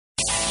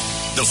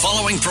The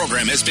following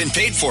program has been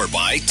paid for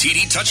by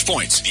TD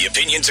Touchpoints. The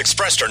opinions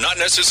expressed are not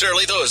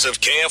necessarily those of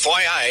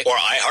KFYI or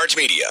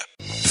iHeartMedia.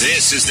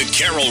 This is the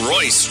Carol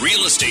Royce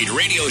Real Estate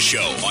Radio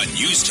Show on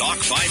News Talk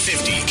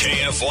 550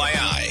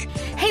 KFYI.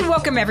 Hey,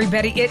 welcome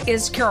everybody. It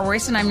is Carol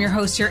Royce, and I'm your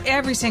host here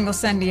every single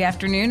Sunday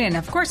afternoon. And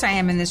of course, I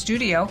am in the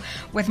studio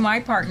with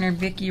my partner,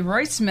 Vicki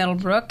Royce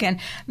Middlebrook.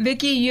 And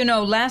Vicki, you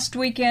know, last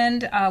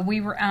weekend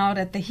we were out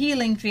at the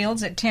Healing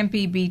Fields at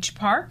Tempe Beach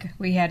Park.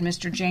 We had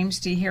Mr. James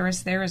T.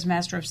 Harris there as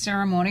Master of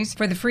Ceremonies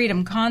for the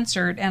Freedom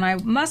Concert. And I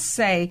must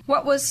say,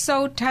 what was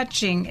so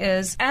touching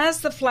is as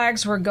the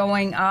flags were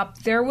going up,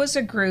 there was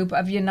a group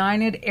of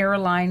United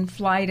Airline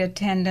flight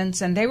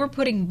attendants, and they were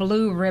putting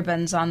blue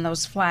ribbons on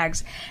those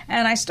flags.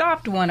 And I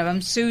stopped one of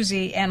them,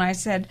 Susie, and I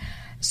said,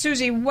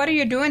 Susie, what are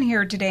you doing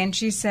here today? And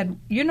she said,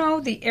 you know,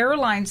 the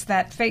airlines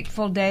that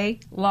fateful day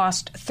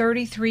lost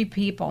 33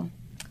 people.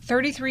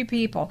 33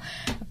 people.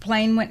 A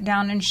plane went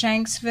down in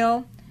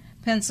Shanksville,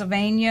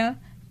 Pennsylvania,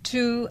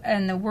 2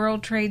 in the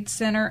World Trade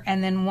Center,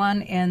 and then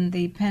 1 in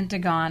the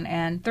Pentagon.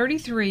 And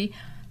 33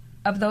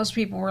 of those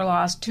people were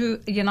lost.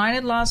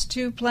 United lost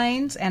 2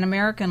 planes, and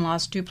American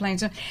lost 2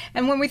 planes.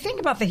 And when we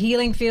think about the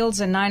Healing Fields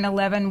and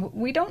 9/11,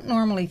 we don't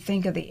normally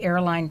think of the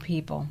airline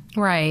people.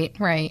 Right,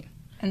 right.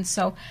 And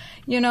so,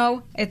 you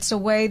know, it's a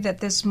way that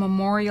this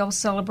memorial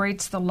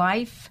celebrates the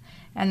life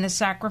and the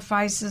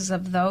sacrifices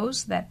of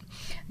those that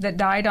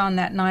died on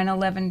that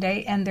 9/11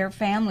 day and their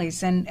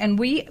families. And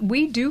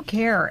we do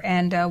care,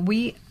 and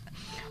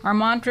our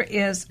mantra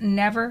is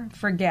never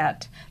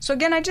forget. So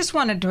again, I just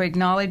wanted to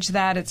acknowledge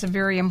that. It's a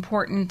very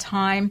important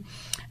time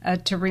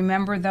to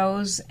remember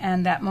those,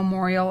 and that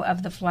memorial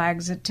of the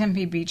flags at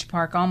Tempe Beach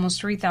Park,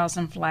 almost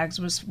 3,000 flags,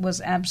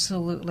 was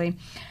absolutely,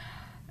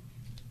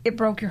 it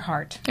broke your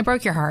heart. It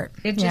broke your heart.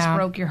 It just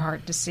broke your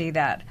heart to see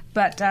that.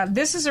 But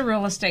this is a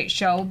real estate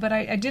show, but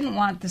I didn't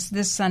want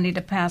this Sunday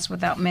to pass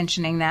without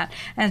mentioning that.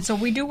 And so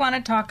we do want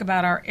to talk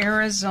about our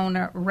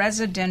Arizona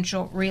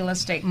residential real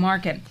estate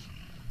market.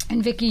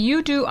 And Vicki,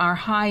 you do our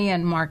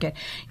high-end market.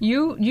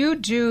 You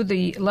do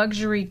the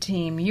luxury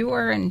team. You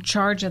are in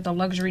charge of the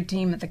luxury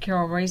team at the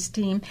Carol Royce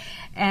team.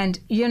 And,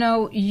 you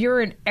know,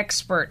 you're an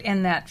expert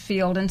in that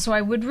field. And so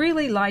I would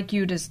really like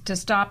you to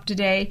stop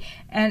today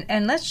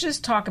and let's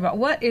just talk about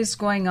what is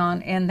going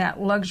on in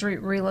that luxury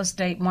real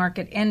estate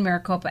market in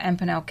Maricopa and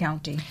Pinal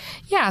County.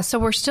 Yeah, so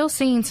we're still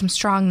seeing some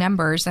strong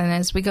numbers. And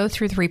as we go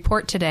through the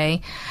report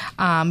today,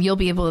 you'll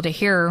be able to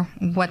hear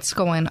what's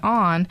going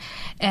on.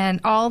 And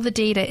all the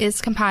data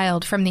is compiled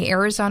from the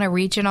Arizona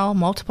Regional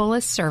Multiple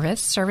List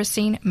Service,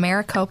 servicing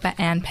Maricopa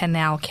and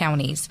Pinal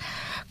counties.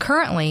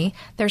 Currently,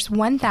 there's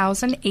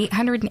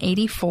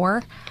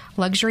 1,884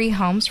 luxury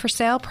homes for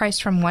sale,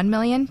 priced from $1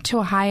 million to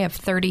a high of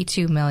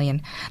 $32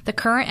 million. The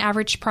current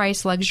average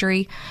price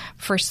luxury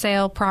for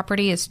sale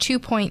property is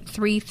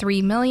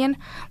 $2.33 million,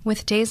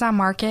 with days on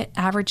market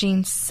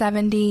averaging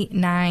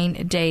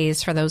 79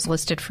 days for those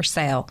listed for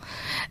sale.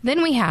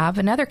 Then we have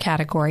another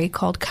category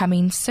called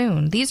coming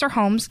soon. These are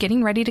homes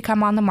getting ready to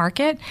come on the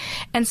market,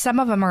 and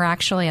some of them are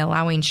actually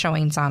allowing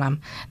showings on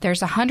them.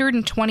 There's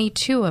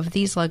 122 of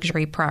these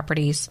luxury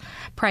properties,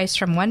 priced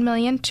from $1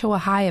 million to a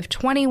high of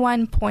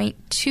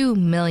 $21.2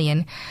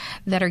 million,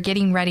 that are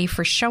getting ready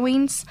for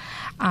showings.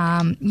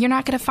 You're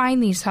not going to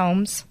find these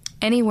homes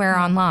anywhere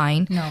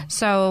online. No.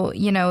 So,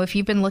 you know, if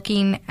you've been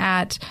looking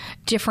at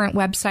different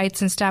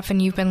websites and stuff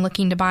and you've been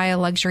looking to buy a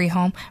luxury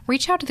home,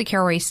 reach out to the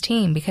Carol Royce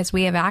team, because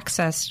we have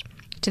access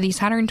to these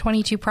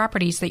 122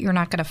 properties that you're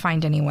not going to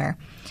find anywhere.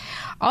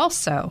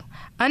 Also,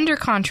 under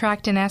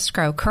contract and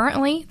escrow,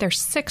 currently there's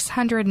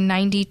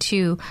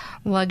 692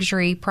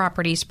 luxury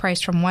properties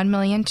priced from $1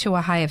 million to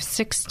a high of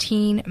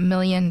 $16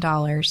 million.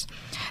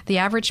 The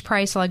average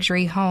price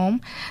luxury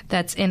home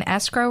that's in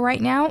escrow right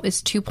now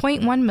is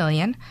 $2.1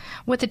 million,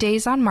 with the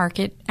days on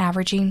market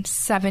averaging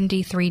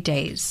 73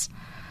 days.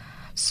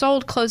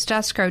 Sold closed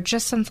escrow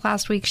just since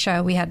last week's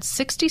show, we had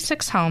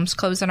 66 homes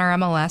close in our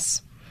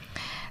MLS.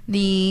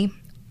 The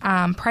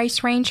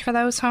price range for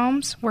those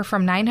homes were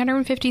from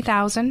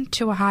 $950,000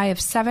 to a high of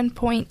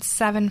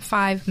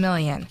 $7.75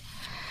 million.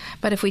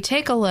 But if we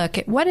take a look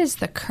at what is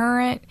the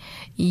current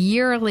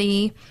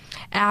yearly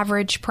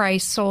average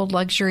price sold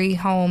luxury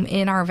home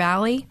in our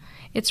valley,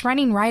 it's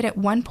running right at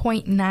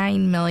 $1.9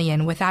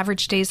 million, with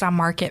average days on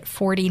market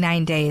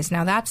 49 days.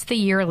 Now, that's the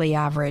yearly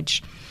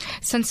average.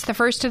 Since the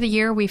first of the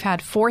year, we've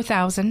had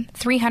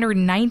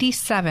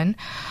 4,397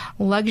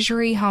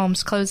 luxury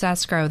homes close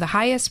escrow. The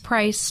highest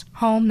price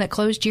home that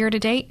closed year to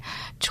date,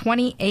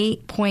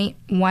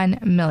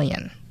 $28.1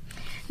 million.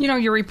 You know,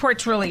 your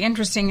report's really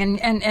interesting,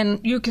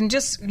 and you can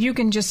just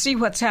see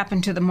what's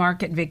happened to the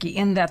market, Vicki,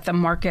 in that the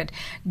market,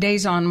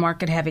 days on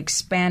market, have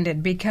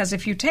expanded. Because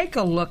if you take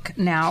a look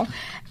now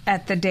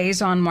at the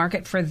days on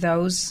market for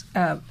those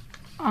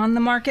on the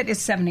market is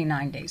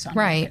 79 days on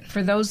Right. market.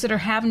 For those that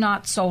have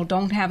not sold,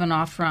 don't have an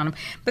offer on them.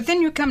 But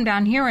then you come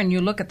down here and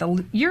you look at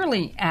the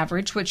yearly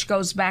average, which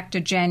goes back to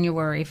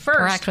January 1st.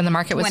 Correct, when the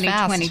market was fast.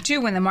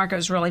 2022, when the market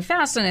was really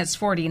fast, and it's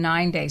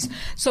 49 days.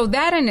 So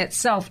that in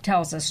itself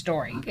tells a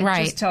story. It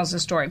Right. just tells a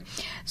story.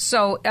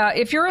 So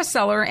if you're a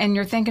seller and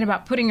you're thinking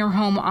about putting your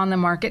home on the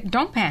market,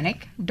 don't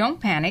panic. Don't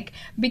panic,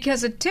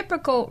 because a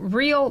typical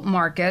real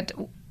market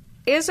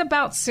is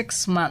about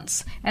 6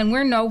 months, and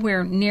we're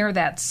nowhere near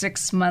that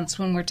 6 months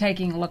when we're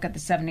taking a look at the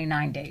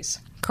 79 days.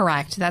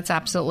 Correct. That's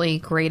absolutely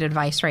great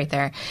advice right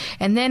there.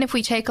 And then if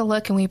we take a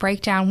look and we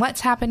break down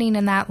what's happening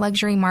in that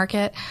luxury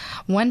market,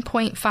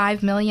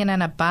 1.5 million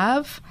and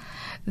above,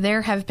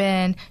 there have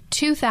been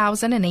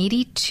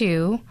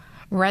 2,082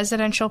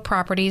 residential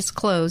properties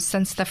closed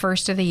since the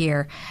first of the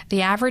year.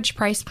 The average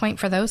price point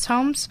for those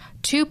homes,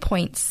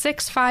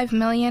 $2.65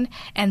 million,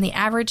 and the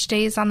average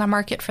days on the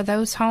market for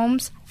those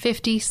homes,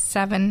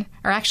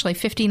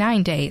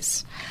 59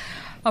 days.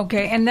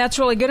 Okay, and that's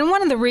really good. And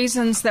one of the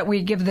reasons that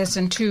we give this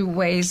in two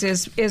ways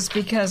is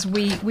because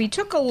we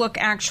took a look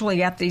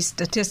actually at these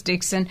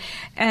statistics, and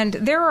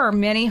there are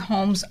many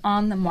homes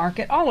on the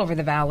market all over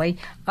the valley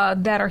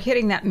that are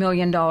hitting that $1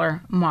 million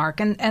mark,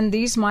 and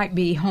these might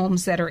be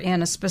homes that are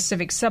in a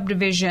specific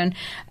subdivision.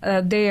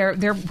 They're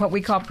what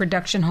we call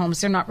production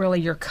homes. They're not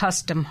really your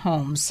custom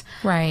homes,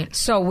 Right.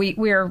 So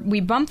we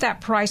bumped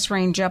that price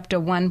range up to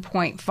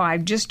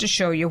 1.5 just to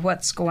show you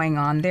what's going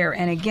on there.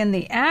 And again,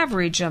 the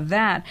average of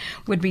that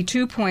would be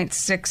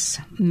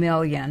 2.6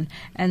 million.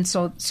 And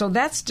so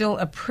that's still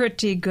a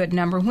pretty good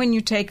number when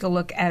you take a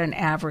look at an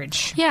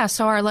average. Yeah,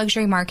 so our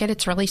luxury market,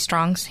 it's really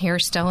strong here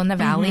still in the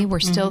valley. We're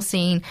still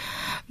seeing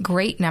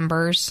great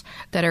numbers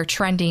that are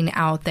trending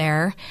out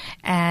there.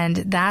 And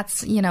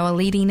that's, a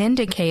leading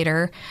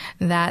indicator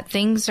that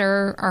things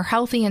are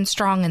healthy and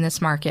strong in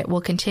this market.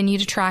 We'll continue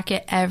to track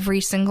it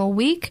every single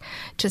week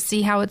to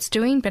see how it's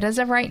doing. But as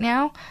of right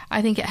now,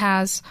 I think it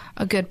has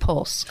a good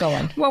pulse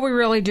going. Well, we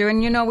really do.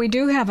 And, we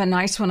do have a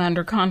nice one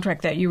under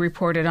contract that you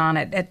reported on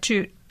it at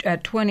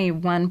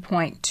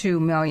 21.2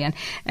 million.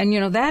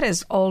 And, that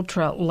is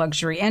ultra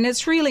luxury. And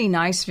it's really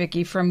nice,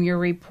 Vicki, from your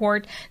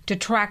report to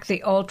track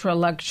the ultra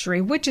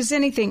luxury, which is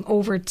anything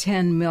over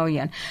 10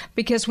 million.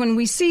 Because when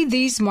we see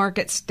these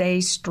markets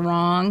stay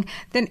strong,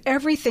 then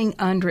everything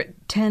under it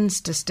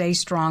tends to stay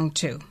strong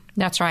too.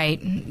 That's right.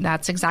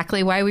 That's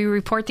exactly why we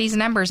report these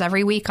numbers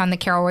every week on the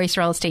Carol Royce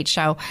Real Estate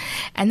Show.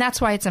 And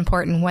that's why it's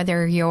important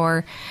whether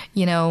you're,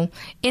 in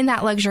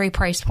that luxury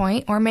price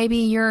point or maybe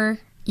you're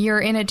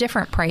in a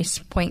different price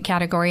point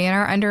category and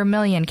are under $1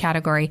 million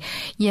category.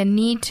 You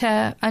need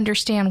to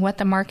understand what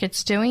the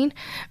market's doing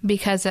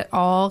because it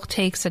all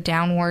takes a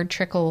downward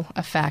trickle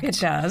effect. It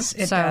does.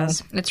 It so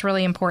does. It's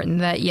really important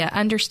that you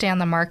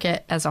understand the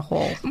market as a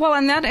whole. Well,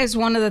 and that is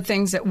one of the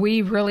things that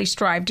we really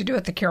strive to do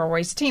at the Carol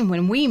Royce team.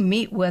 When we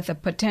meet with a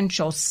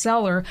potential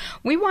seller,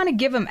 we want to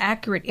give them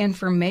accurate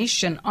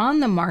information on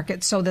the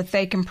market so that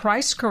they can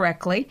price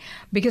correctly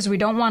because we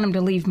don't want them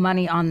to leave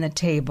money on the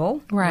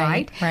table.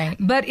 Right.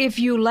 But if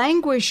you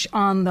languish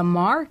on the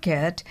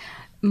market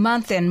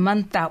month in,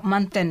 month out,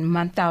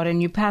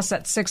 and you pass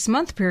that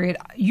 6-month period,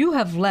 you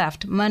have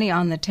left money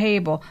on the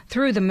table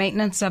through the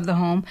maintenance of the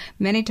home,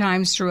 many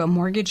times through a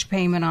mortgage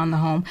payment on the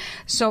home.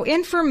 So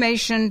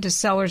information to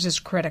sellers is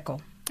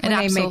critical when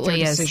they make their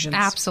decisions.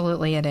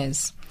 Absolutely it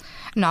is.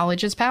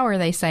 Knowledge is power,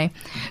 they say.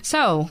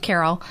 So,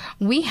 Carol,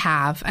 we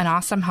have an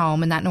awesome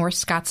home in that North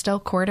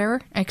Scottsdale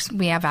corridor.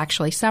 We have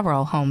actually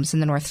several homes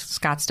in the North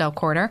Scottsdale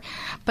corridor.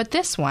 But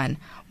this one,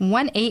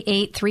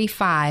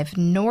 18835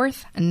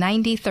 North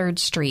 93rd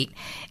Street,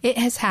 it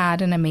has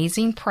had an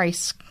amazing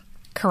price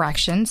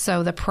correction.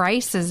 So the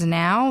price is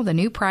now, the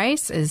new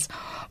price is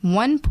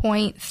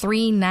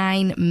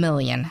 $1.39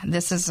 million.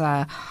 This is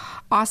a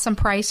awesome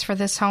price for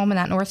this home in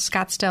that North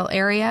Scottsdale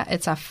area.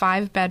 It's a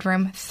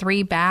 5-bedroom,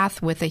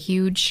 3-bath with a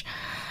huge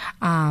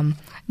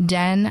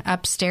den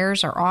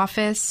upstairs or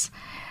office.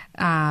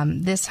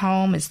 This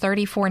home is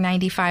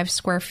 3,495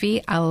 square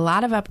feet, a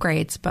lot of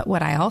upgrades. But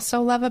what I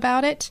also love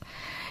about it,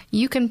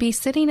 you can be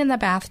sitting in the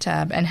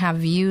bathtub and have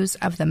views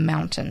of the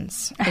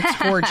mountains.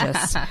 It's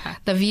gorgeous.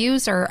 The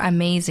views are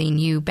amazing.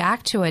 You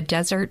back to a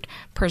desert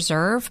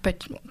preserve,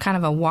 but kind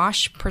of a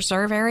wash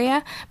preserve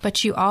area,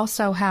 but you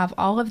also have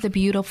all of the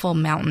beautiful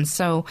mountains.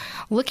 So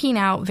looking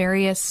out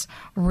various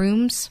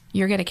rooms,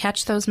 you're going to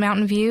catch those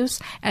mountain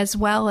views, as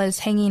well as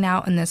hanging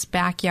out in this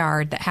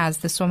backyard that has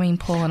the swimming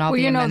pool and all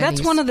the amenities.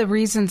 That's one of the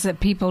reasons that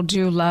people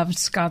do love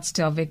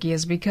Scottsdale, Vicki,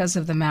 is because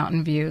of the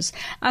mountain views.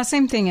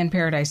 Same thing in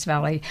Paradise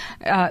Valley.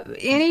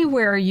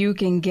 Anywhere you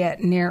can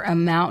get near a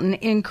mountain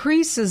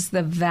increases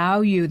the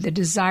value, the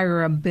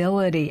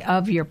desirability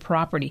of your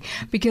property,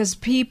 because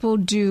people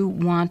do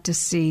want to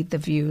see the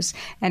views.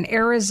 And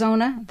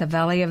Arizona, the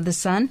Valley of the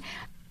Sun,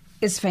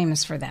 is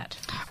famous for that.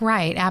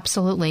 Right,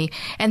 absolutely.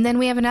 And then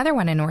we have another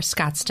one in North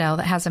Scottsdale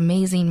that has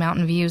amazing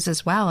mountain views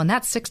as well, and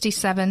that's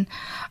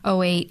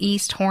 6708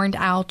 East Horned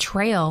Owl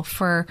Trail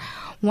for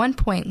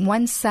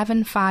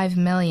 $1.175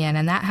 million,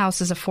 and that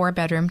house is a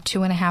 4-bedroom,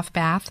 2.5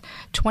 bath,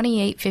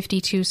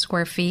 2852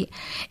 square feet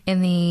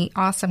in the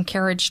awesome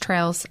Carriage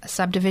Trails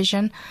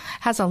subdivision.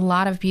 Has a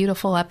lot of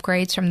beautiful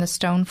upgrades from the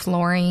stone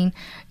flooring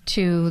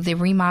to the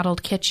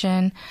remodeled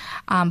kitchen.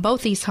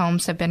 Both these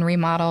homes have been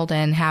remodeled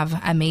and have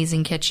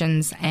amazing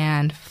kitchens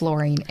and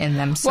flooring in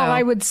them. So, well,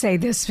 I would say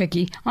this,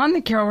 Vicki. On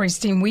the Carol Royce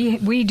team,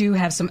 we do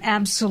have some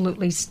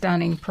absolutely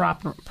stunning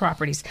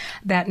properties.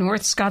 That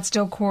North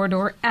Scottsdale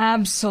corridor,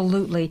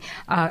 absolutely.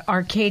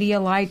 Arcadia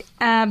Light,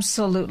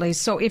 absolutely.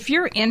 So if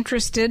you're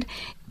interested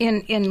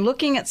in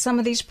looking at some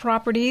of these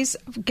properties,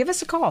 give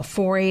us a call,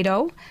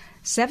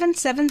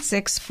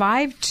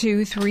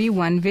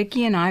 480-776-5231.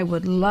 Vicki and I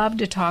would love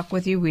to talk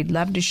with you. We'd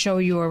love to show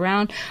you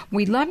around.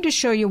 We'd love to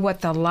show you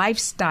what the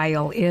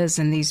lifestyle is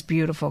in these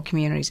beautiful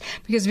communities.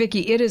 Because,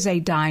 Vicki, it is a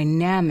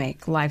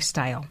dynamic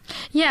lifestyle.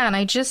 Yeah, and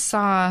I just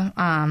saw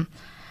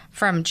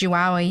from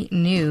Juaui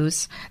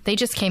News, they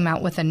just came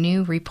out with a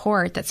new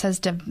report that says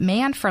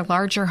demand for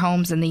larger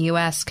homes in the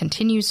U.S.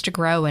 continues to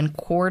grow in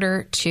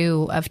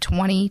Q2 of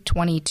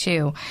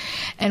 2022.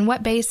 And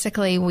what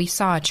basically we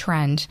saw a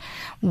trend.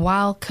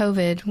 While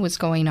COVID was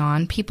going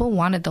on, people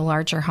wanted the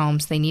larger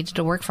homes. They needed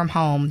to work from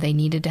home. They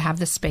needed to have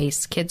the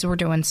space. Kids were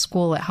doing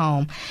school at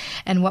home.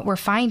 And what we're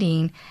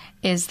finding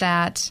is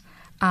that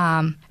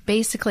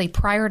basically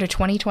prior to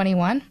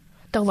 2021,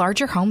 the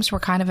larger homes were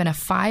kind of in a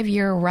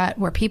 5-year rut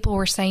where people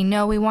were saying,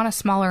 no, we want a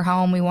smaller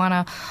home. We want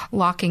to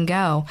lock and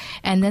go.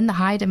 And then the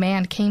high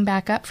demand came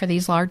back up for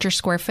these larger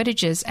square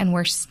footages and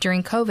we're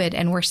during COVID,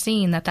 and we're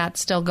seeing that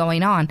that's still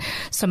going on.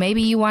 So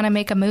maybe you want to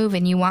make a move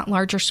and you want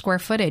larger square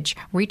footage.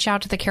 Reach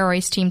out to the Carol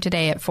Royce team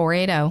today at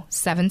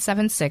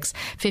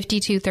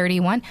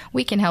 480-776-5231.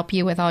 We can help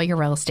you with all your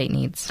real estate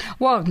needs.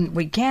 Well,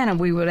 we can, and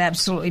we would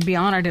absolutely be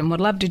honored and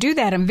would love to do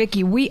that. And,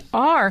 Vicki, we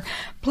are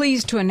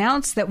pleased to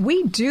announce that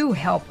we do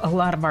help a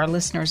lot of our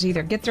listeners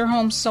either get their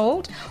homes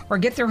sold or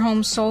get their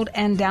homes sold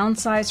and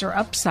downsize or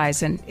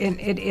upsize, and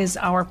it is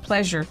our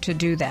pleasure to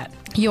do that.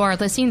 You are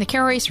listening to the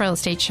Carol Royce Real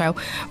Estate Show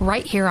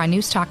right here on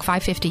News Talk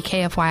 550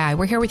 KFYI.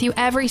 We're here with you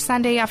every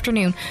Sunday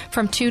afternoon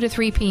from 2 to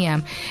 3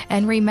 p.m.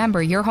 And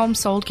remember, your home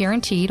sold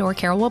guaranteed, or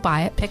Carol will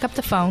buy it. Pick up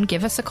the phone.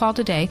 Give us a call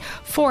today,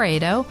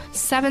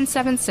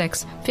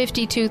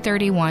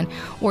 480-776-5231.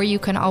 Or you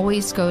can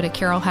always go to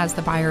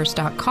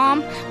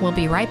carolhasthebuyers.com. We'll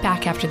be right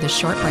back after this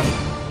short break.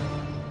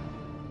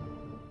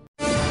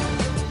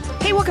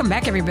 Welcome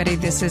back, everybody.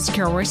 This is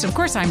Carol Royce. Of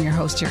course, I'm your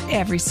host here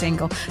every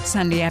single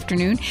Sunday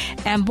afternoon.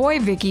 And boy,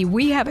 Vicki,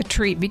 we have a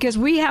treat because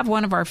we have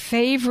one of our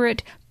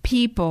favorite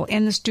people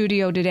in the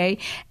studio today.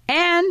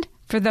 And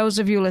for those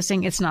of you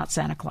listening, it's not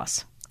Santa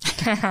Claus.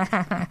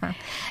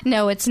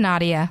 No, it's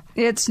Nadia.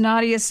 It's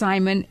Nadia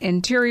Simon,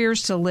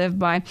 Interiors to Live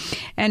By.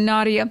 And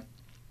Nadia,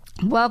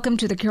 welcome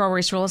to the Carol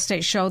Royce Real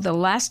Estate Show. The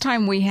last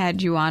time we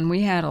had you on,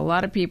 we had a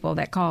lot of people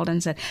that called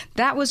and said,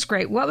 that was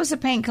great. What was the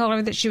paint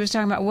color that she was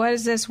talking about? What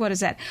is this? What is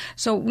that?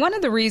 So one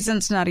of the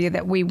reasons, Nadia,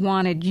 that we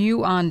wanted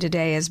you on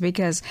today is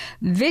because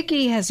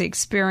Vicki has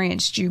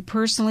experienced you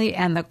personally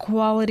and the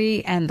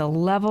quality and the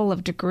level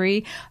of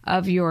degree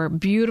of your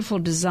beautiful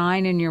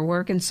design in your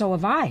work, and so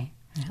have I.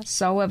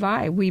 So have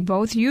I. We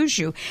both use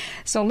you.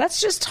 So let's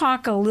just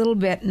talk a little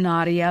bit,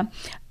 Nadia,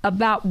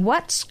 about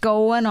what's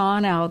going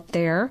on out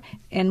there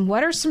and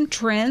what are some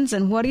trends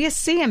and what are you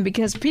seeing?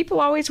 Because people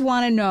always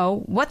want to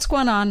know what's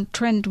going on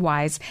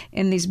trend-wise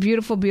in these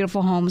beautiful,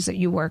 beautiful homes that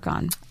you work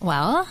on.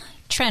 Well,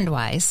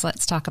 trend-wise,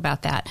 let's talk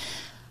about that.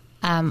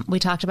 We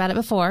talked about it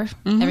before.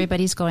 Mm-hmm.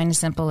 Everybody's going to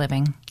simple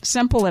living.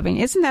 Simple living.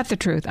 Isn't that the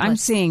truth? I'm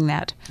seeing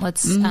that.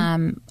 Let's,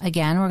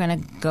 again, we're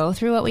going to go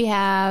through what we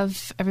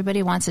have.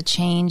 Everybody wants a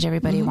change.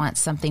 Everybody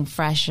wants something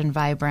fresh and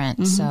vibrant.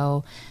 Mm-hmm.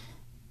 So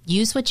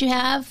use what you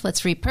have.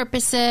 Let's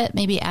repurpose it.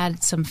 Maybe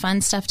add some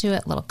fun stuff to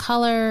it, a little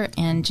color,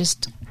 and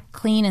just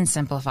clean and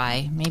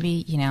simplify.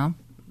 Maybe,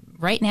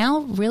 right now,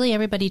 really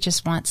everybody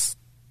just wants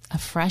a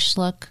fresh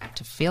look,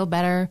 to feel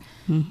better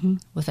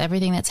with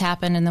everything that's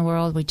happened in the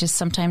world. We just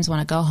sometimes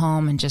want to go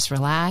home and just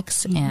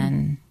relax,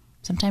 and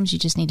sometimes you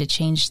just need to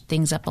change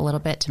things up a little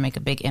bit to make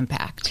a big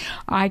impact.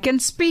 I can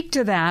speak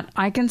to that.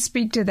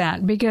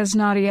 Because,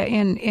 Nadia,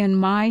 in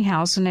my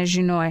house, and as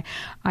you know,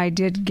 I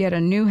did get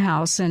a new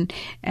house, and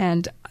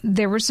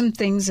there were some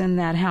things in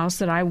that house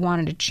that I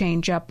wanted to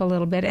change up a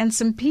little bit, and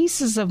some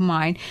pieces of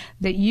mine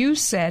that you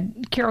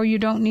said, Carol, you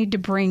don't need to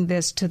bring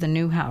this to the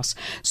new house.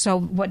 So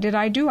what did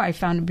I do? I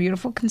found a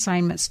beautiful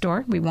consignment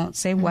store. We won't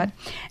say what.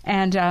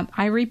 And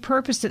I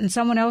repurposed it, and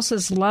someone else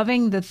is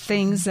loving the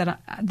things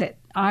that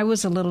I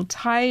was a little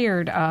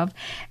tired of.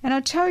 And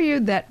I'll tell you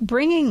that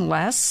bringing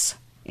less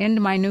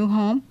into my new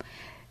home,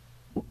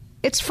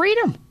 it's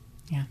freedom.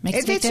 Yeah,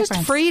 makes a big difference. It's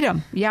just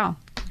freedom. Yeah.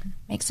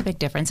 Makes a big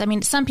difference. I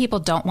mean, some people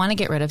don't want to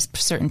get rid of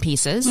certain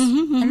pieces,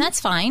 and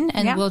that's fine,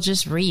 and we'll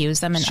just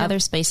reuse them in other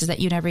spaces that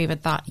you never even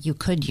thought you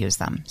could use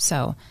them.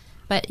 So,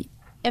 but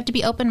have to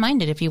be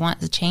open-minded. If you want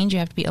the change, you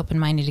have to be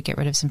open-minded to get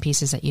rid of some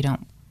pieces that you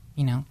don't,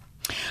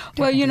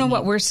 Well, you know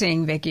what we're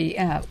seeing, Vicki,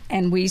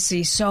 and we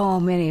see so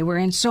many. We're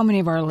in so many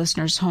of our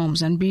listeners'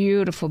 homes, and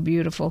beautiful,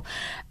 beautiful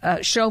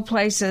show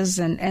places,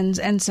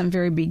 and some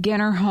very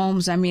beginner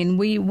homes. I mean,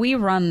 we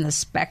run the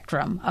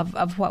spectrum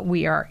of what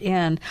we are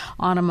in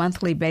on a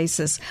monthly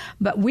basis.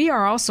 But we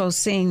are also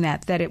seeing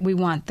we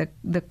want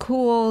the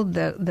cool,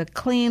 the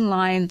clean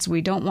lines.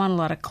 We don't want a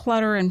lot of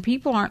clutter, and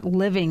people aren't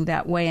living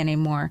that way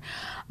anymore.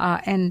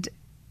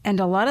 And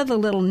a lot of the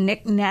little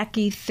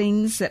knick-knacky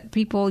things that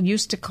people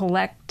used to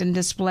collect and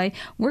display,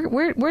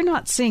 we're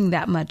not seeing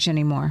that much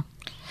anymore.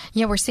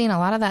 Yeah, we're seeing a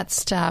lot of that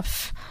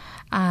stuff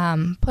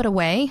put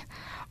away,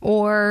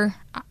 or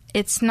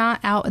it's not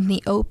out in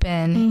the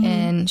open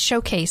and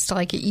showcased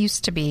like it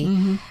used to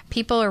be.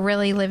 People are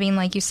really living,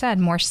 like you said,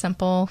 more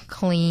simple,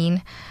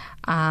 clean.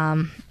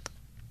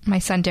 My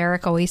son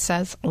Derek always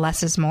says,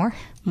 less is more.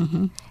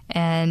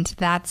 And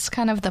that's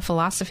kind of the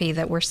philosophy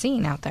that we're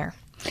seeing out there.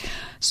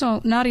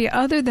 So, Nadia,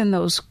 other than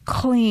those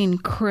clean,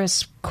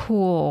 crisp,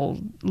 cool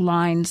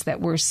lines that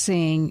we're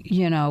seeing,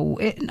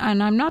 and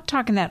I'm not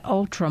talking that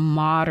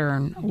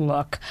ultra-modern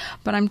look,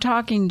 but I'm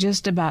talking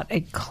just about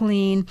a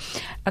clean,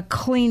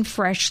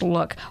 fresh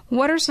look.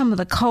 What are some of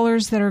the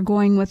colors that are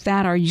going with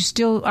that? Are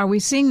we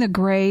seeing the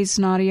grays,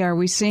 Nadia? Are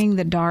we seeing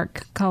the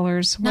dark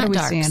colors? What Not are we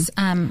darks.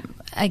 seeing?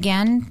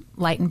 Again,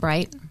 light and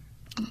bright.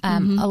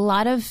 A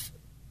lot of,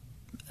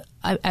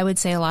 I would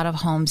say a lot of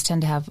homes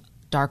tend to have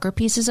darker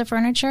pieces of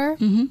furniture.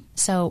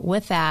 So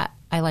with that,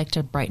 I like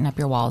to brighten up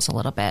your walls a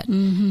little bit.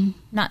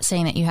 Not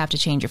saying that you have to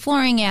change your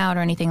flooring out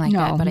or anything like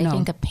that, but I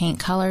think a paint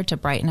color to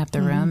brighten up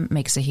the room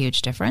makes a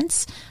huge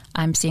difference.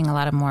 I'm seeing a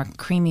lot of more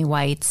creamy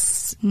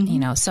whites.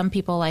 Some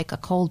people like a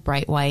cold,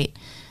 bright white.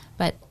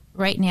 But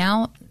right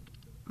now,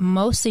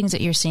 most things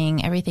that you're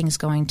seeing, everything's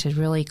going to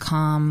really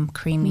calm,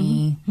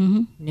 creamy,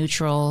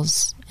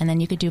 neutrals. And then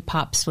you could do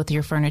pops with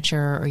your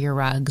furniture or your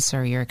rugs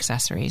or your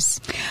accessories.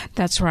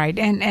 That's right.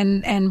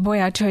 And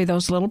boy, I tell you,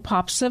 those little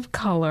pops of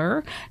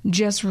color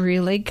just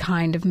really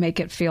kind of make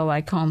it feel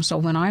like home. So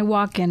when I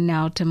walk in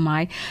now to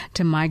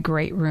my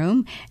great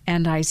room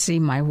and I see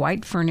my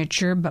white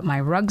furniture, but my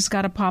rug's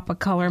got a pop of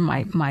color,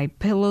 my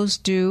pillows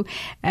do,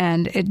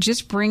 and it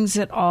just brings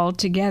it all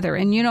together.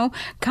 And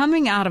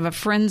coming out of a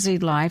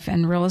frenzied life,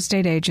 and real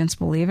estate agents,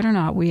 believe it or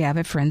not, we have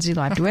a frenzied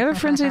life. Do we have a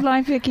frenzied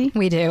life, Vicki?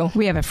 We do.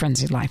 We have a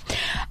frenzied life.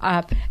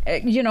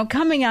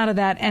 Coming out of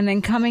that and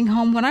then coming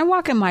home, when I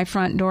walk in my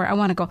front door, I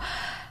want to go,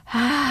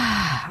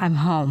 I'm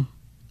home.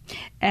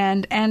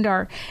 And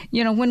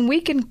when we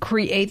can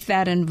create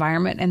that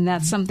environment, and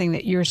that's something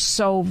that you're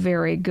so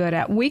very good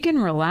at, we can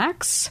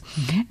relax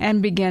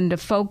and begin to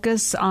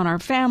focus on our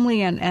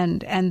family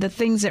and the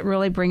things that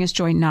really bring us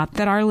joy. Not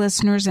that our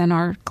listeners and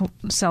our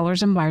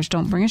sellers and buyers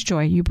don't bring us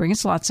joy. You bring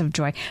us lots of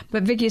joy.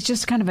 But Vicki, it's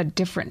just kind of a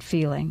different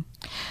feeling.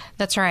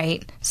 That's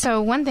right.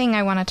 So one thing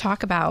I want to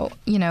talk about,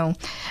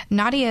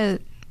 Nadia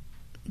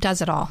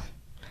does it all.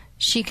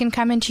 She can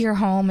come into your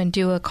home and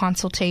do a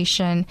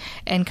consultation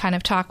and kind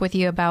of talk with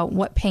you about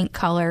what paint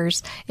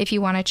colors, if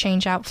you want to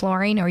change out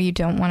flooring or you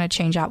don't want to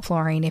change out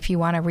flooring, if you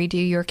want to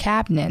redo your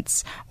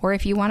cabinets or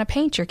if you want to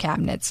paint your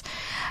cabinets.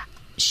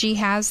 She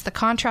has the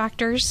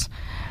contractors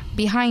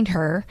behind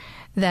her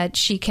that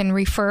she can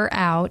refer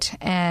out.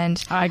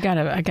 And I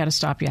gotta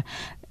stop you.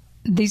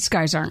 These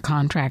guys aren't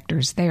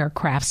contractors. They are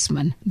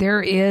craftsmen.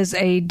 There is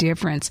a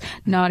difference.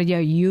 Nadia,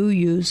 you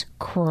use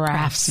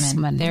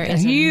craftsmen. There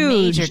is a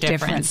major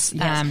difference.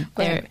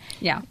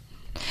 Yeah.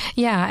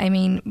 I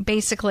mean,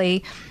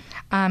 basically,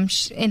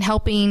 in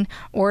helping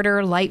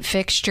order light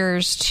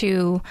fixtures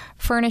to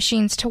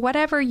furnishings to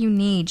whatever you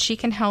need, she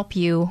can help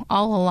you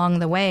all along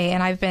the way.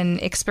 And I've been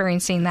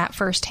experiencing that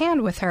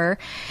firsthand with her.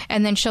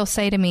 And then she'll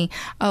say to me,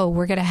 oh,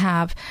 we're going to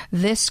have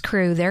this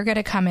crew. They're going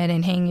to come in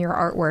and hang your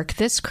artwork.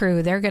 This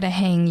crew, they're going to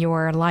hang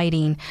your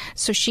lighting.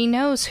 So she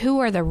knows who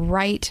are the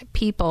right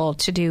people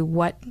to do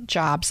what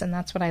jobs. And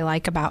that's what I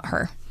like about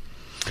her.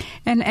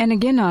 And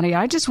again, Nadia,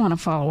 I just want to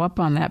follow up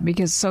on that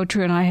because it's so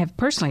true, and I have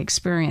personally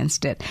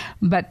experienced it.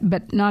 But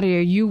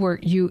Nadia, you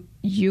work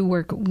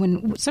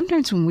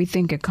sometimes when we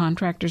think of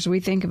contractors,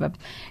 we think of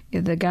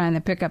the guy in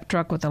the pickup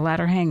truck with the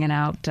ladder hanging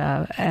out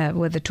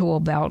with a tool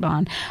belt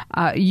on.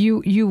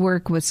 You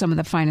work with some of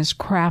the finest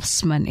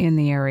craftsmen in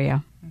the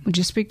area. Would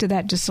you speak to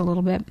that just a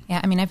little bit? Yeah,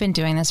 I mean, I've been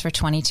doing this for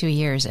 22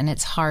 years, and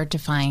it's hard to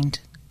find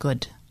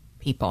good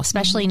people,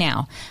 especially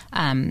now.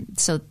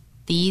 So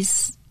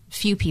these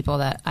few people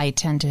that I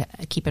tend to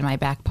keep in my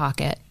back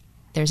pocket,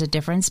 there's a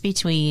difference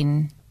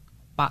between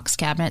box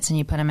cabinets and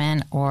you put them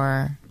in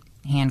or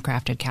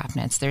handcrafted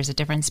cabinets. There's a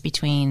difference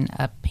between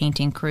a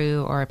painting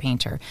crew or a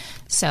painter.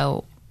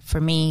 So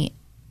for me,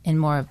 in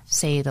more of,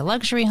 say, the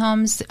luxury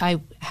homes, I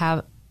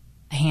have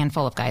a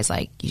handful of guys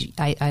I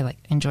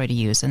enjoy to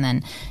use. And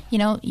then,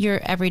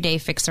 your everyday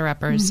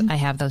fixer-uppers, I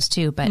have those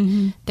too. But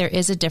there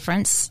is a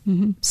difference.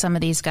 Some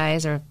of these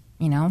guys are,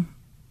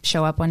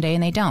 show up one day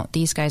and they don't.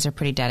 These guys are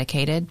pretty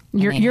dedicated.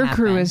 Your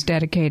crew is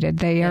dedicated.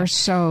 They are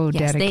so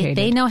dedicated.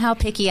 They know how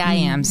picky I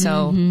am,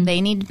 so they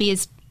need to be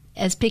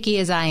as picky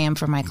as I am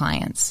for my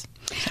clients.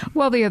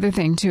 Well, the other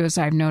thing too, as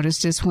I've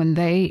noticed, is when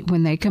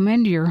they come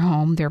into your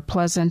home, they're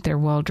pleasant, they're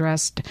well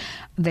dressed.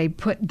 They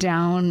put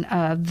down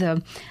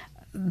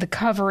the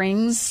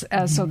coverings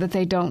so that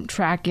they don't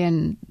track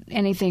in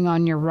anything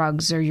on your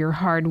rugs or your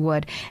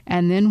hardwood.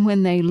 And then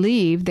when they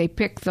leave, they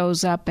pick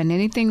those up, and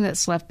anything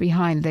that's left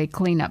behind, they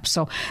clean up.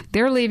 So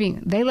they're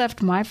leaving. They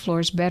left my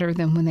floors better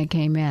than when they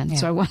came in. Yeah.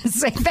 So I want to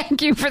say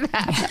thank you for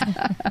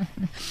that.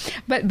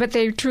 But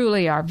they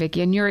truly are,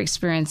 Vicki, and you're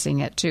experiencing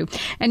it too.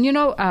 And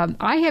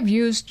I have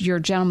used your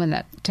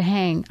gentleman to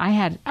hang. I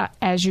had,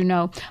 as you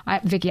know,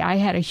 Vicki, I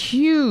had a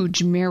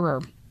huge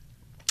mirror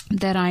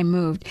that I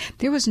moved.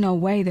 There was no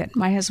way that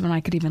my husband and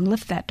I could even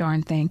lift that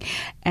darn thing.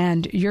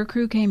 And your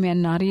crew came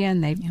in, Nadia,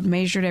 and they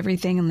measured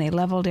everything and they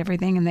leveled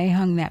everything and they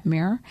hung that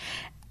mirror.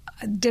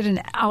 Did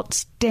an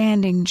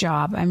outstanding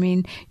job. I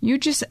mean, you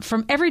just,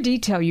 from every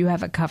detail, you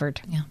have it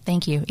covered. Yeah,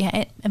 thank you.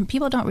 Yeah, and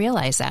people don't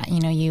realize that.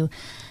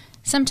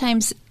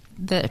 Sometimes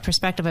the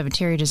perspective of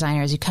interior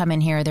designers, you come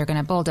in here, they're going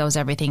to bulldoze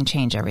everything,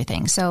 change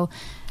everything. So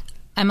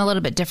I'm a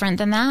little bit different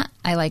than that.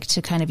 I like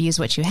to kind of use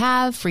what you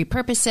have,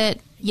 repurpose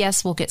it.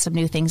 Yes, we'll get some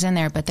new things in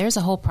there, but there's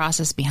a whole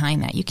process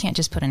behind that. You can't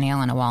just put a nail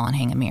on a wall and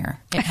hang a mirror.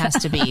 It has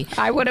to be.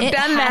 I would have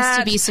done that. It has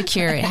to be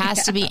secure. It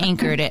has to be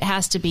anchored. It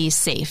has to be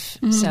safe.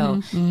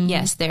 So,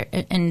 yes,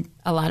 and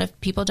a lot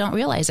of people don't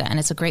realize that, and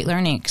it's a great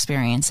learning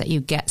experience that you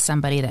get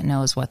somebody that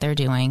knows what they're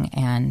doing,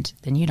 and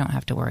then you don't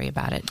have to worry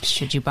about it.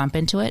 Should you bump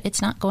into it,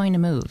 it's not going to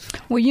move.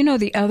 Well,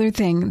 the other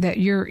thing that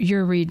you're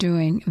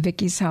redoing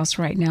Vicki's house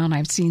right now, and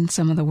I've seen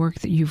some of the work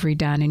that you've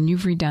redone, and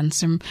you've redone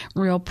some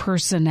real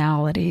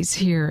personalities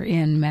here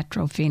in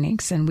Metro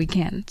Phoenix, and we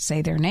can't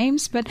say their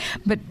names, but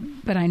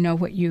I know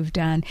what you've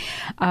done.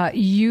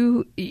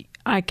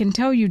 I can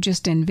tell you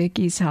just in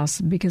Vicki's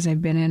house, because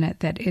I've been in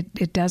it, that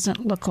it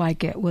doesn't look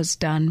like it was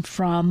done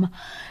from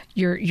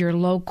your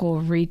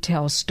local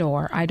retail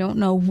store. I don't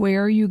know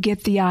where you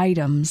get the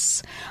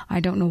items.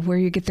 I don't know where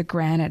you get the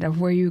granite, or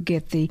where you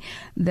get the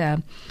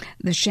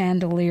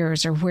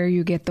chandeliers, or where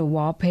you get the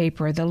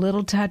wallpaper, the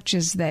little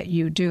touches that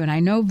you do. And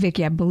I know,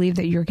 Vicki, I believe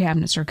that your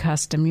cabinets are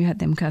custom. You had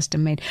them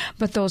custom made.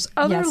 But those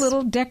other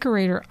little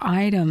decorator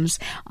items,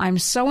 I'm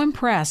so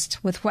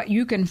impressed with what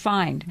you can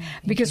find.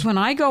 Because when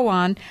I go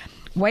on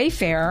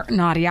Wayfair,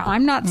 Nadia,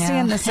 I'm not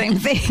seeing the same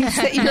things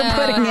that you're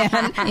putting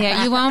in.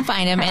 Yeah, you won't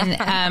find them. And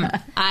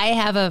I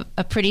have a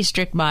pretty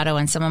strict motto,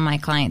 and some of my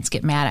clients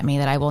get mad at me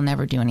that I will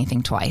never do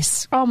anything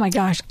twice. Oh, my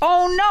gosh.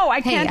 Oh, no,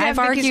 I can't have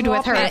I've argued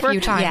with her a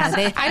few times.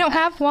 Yeah, I don't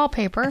have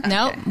wallpaper.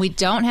 No, we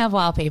don't have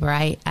wallpaper.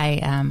 I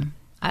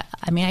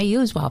mean, I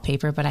use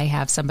wallpaper, but I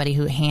have somebody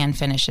who hand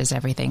finishes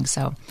everything.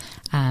 So,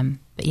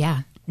 but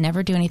yeah.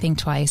 Never do anything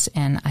twice,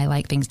 and I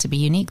like things to be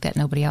unique that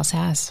nobody else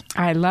has.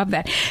 I love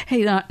that.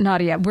 Hey,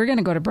 Nadia, we're going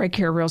to go to break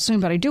here real soon,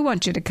 but I do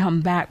want you to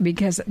come back,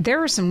 because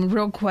there are some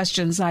real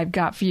questions I've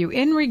got for you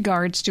in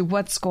regards to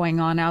what's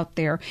going on out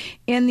there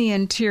in the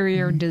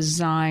interior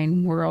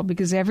design world,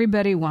 because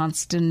everybody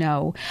wants to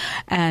know.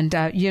 And,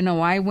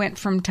 I went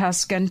from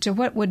Tuscan to,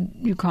 what would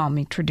you call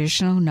me,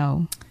 traditional?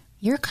 No.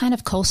 You're kind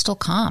of coastal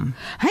calm.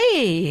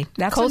 Hey,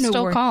 that's coastal a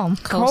new word. Calm.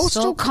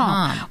 Coastal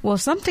calm. Well,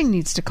 something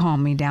needs to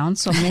calm me down,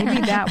 so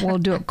maybe that will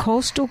do it.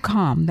 Coastal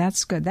calm.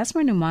 That's good. That's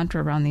my new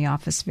mantra around the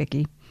office,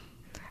 Vicki.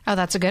 Oh,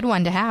 that's a good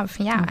one to have.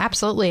 Yeah,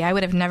 absolutely. I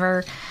would have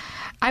never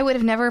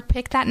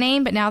picked that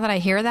name, but now that I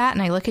hear that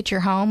and I look at your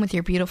home with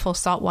your beautiful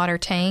saltwater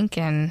tank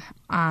and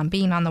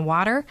being on the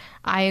water,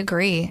 I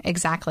agree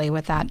exactly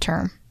with that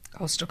term.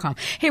 Coastal calm.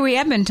 Hey, we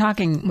have been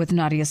talking with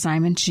Nadia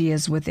Simon. She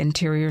is with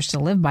Interiors to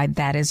Live By.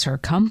 That is her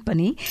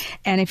company.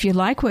 And if you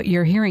like what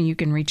you're hearing, you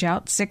can reach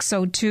out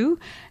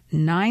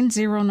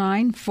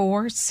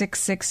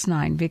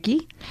 602-909-4669.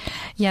 Vicki?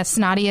 Yes,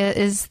 Nadia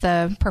is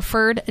the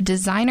preferred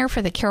designer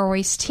for the Carol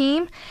Royce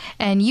team,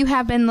 and you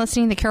have been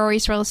listening to the Carol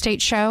Royce Real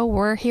Estate Show.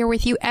 We're here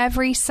with you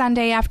every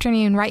Sunday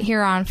afternoon right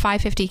here on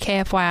 550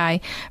 KFYI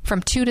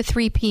from 2 to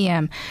 3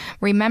 p.m.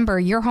 Remember,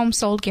 your home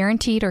sold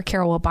guaranteed, or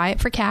Carol will buy it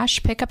for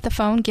cash. Pick up the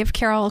phone. Give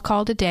Carol a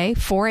call today,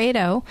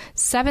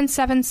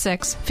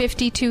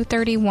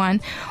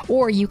 480-776-5231,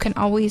 or you can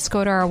always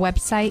go to our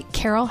website,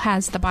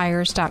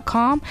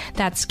 carolhasthebuyers.com.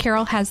 That's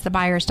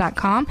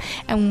carolhasthebuyers.com.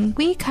 And when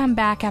we come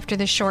back after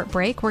this short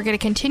break, we're going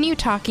to continue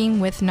talking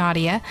with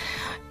Nadia.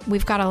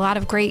 We've got a lot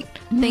of great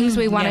things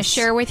we want to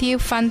share with you,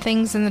 fun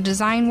things in the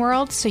design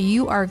world, so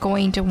you are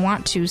going to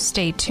want to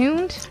stay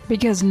tuned.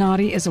 Because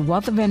Nadia is a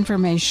wealth of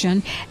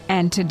information,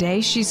 and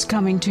today she's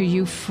coming to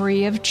you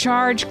free of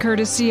charge,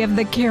 courtesy of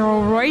the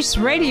Carol Royce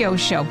Radio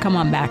Show. Come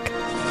on back.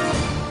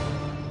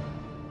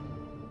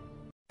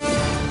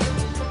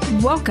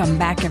 Welcome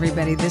back,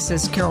 everybody. This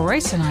is Carol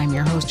Royce, and I'm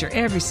your host here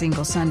every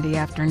single Sunday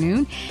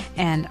afternoon.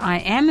 And I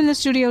am in the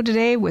studio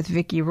today with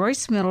Vicki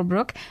Royce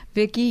Middlebrook.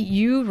 Vicki,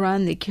 you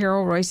run the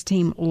Carol Royce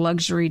Team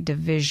Luxury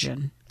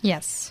Division.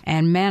 Yes.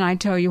 And man, I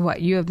tell you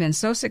what, you have been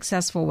so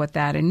successful with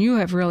that, and you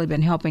have really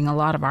been helping a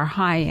lot of our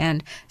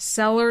high-end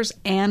sellers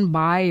and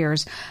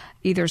buyers.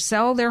 either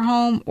sell their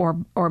home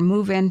or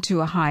move into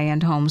a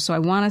high-end home. So I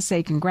want to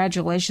say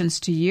congratulations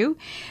to you.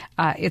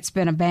 It's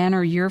been a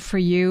banner year for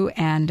you,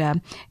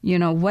 and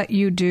what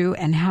you do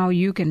and how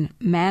you can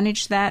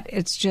manage that.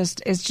 It's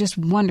just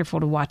wonderful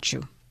to watch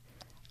you.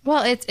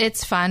 Well,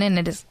 it's fun,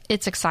 and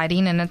it's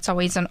exciting, and it's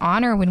always an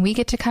honor when we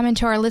get to come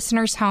into our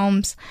listeners'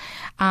 homes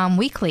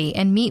weekly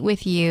and meet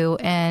with you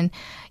and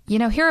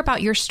hear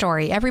about your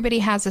story. Everybody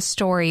has a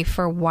story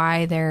for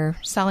why they're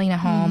selling a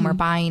home or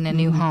buying a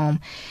new home.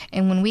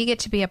 And when we get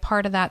to be a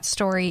part of that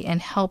story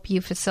and help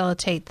you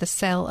facilitate the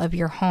sale of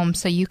your home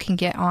so you can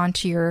get on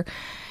to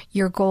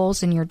your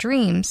goals and your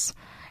dreams,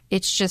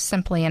 it's just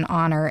simply an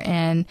honor.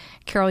 And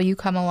Carol, you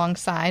come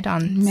alongside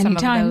on many some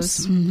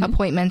times. of those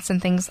appointments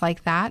and things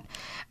like that.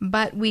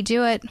 But we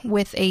do it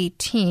with a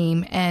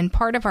team. And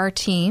part of our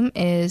team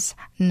is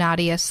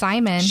Nadia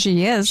Simon.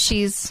 She is.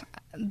 She's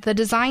the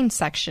design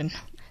section.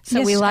 So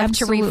Yes, we love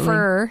absolutely. to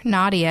refer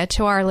Nadia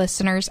to our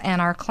listeners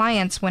and our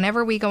clients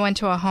whenever we go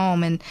into a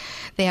home and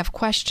they have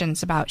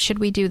questions about, should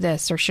we do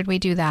this or should we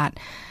do that?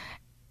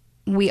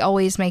 We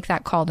always make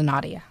that call to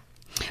Nadia.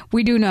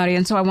 We do, Nadia,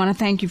 and so I want to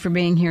thank you for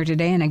being here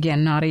today. And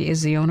again, Nadia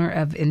is the owner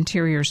of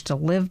Interiors to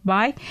Live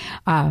By.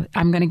 I'm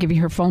going to give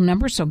you her phone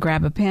number, so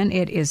grab a pen.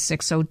 It is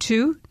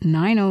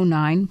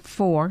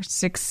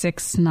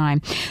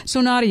 602-909-4669. So,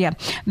 Nadia,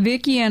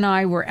 Vicki and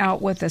I were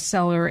out with a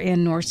seller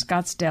in North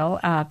Scottsdale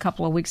a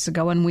couple of weeks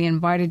ago, and we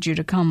invited you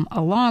to come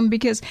along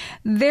because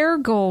their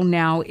goal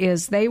now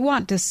is they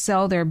want to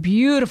sell their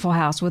beautiful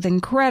house with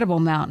incredible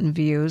mountain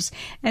views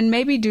and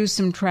maybe do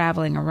some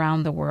traveling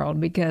around the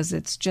world because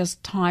it's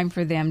just time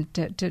for them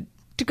to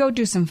go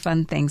do some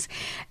fun things.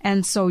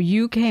 And so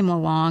you came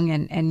along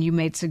and you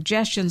made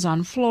suggestions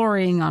on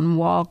flooring, on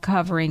wall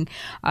covering,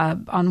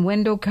 on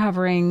window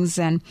coverings.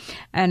 And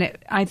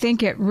I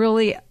think it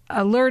really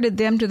alerted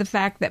them to the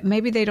fact that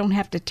maybe they don't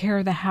have to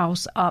tear the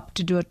house up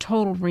to do a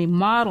total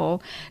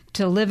remodel,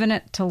 to live in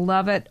it, to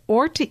love it,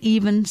 or to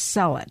even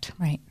sell it.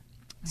 Right.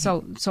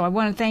 So I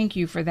want to thank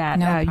you for that.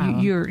 No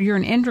problem. You're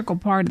an integral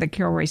part of the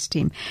Carol Royce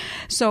team.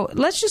 So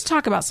let's just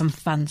talk about some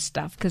fun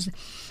stuff because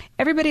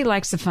everybody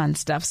likes the fun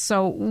stuff.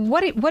 So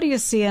what are you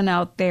seeing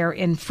out there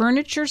in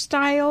furniture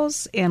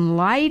styles, in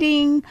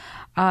lighting?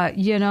 A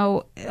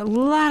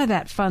lot of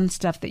that fun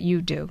stuff that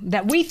you do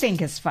that we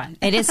think is fun.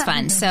 It is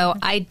fun. So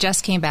I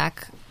just came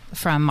back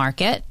from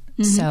Market.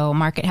 So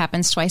Market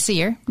happens twice a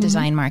year,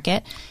 Design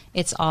Market.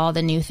 It's all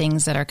the new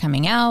things that are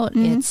coming out.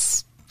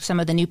 It's some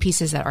of the new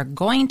pieces that are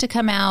going to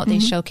come out. They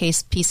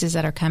showcase pieces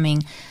that are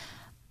coming.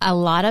 A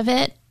lot of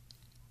it,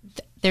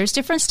 there's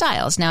different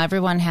styles. Now,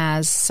 everyone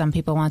has, some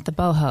people want the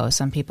boho,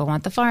 some people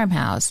want the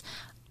farmhouse.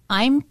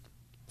 I'm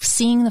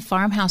seeing the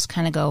farmhouse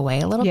kind of go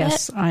away a little bit.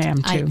 Yes, I am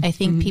too. I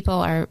think people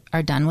are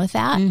done with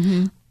that.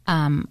 And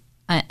I'm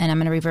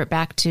going to revert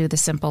back to the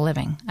simple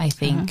living. I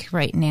think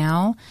right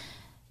now,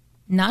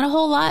 not a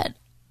whole lot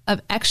of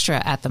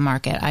extra at the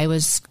Market. I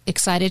was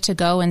excited to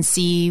go and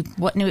see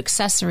what new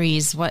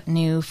accessories, what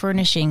new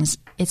furnishings.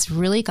 It's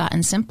really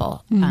gotten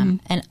simple. And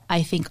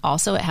I think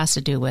also it has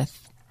to do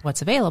with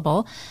what's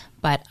available,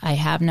 but I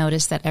have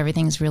noticed that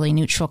everything's really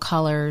neutral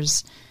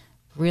colors,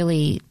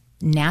 really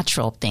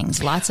natural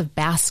things, lots of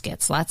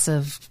baskets, lots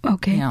of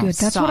Okay, good.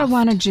 That's what I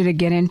wanted you to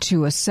get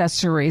into,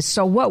 accessories.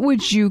 So what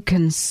would you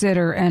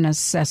consider an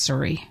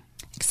accessory?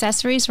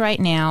 Accessories right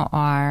now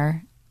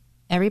are,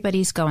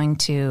 everybody's going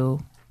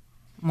to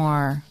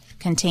more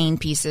contained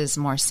pieces,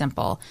 more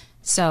simple.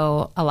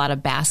 So a lot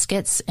of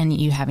baskets, and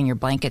you having your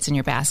blankets in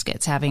your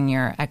baskets, having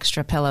your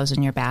extra pillows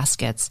in your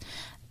baskets.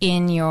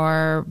 In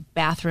your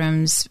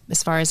bathrooms,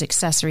 as far as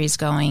accessories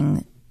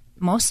going,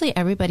 mostly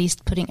everybody's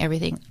putting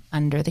everything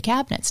under the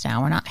cabinets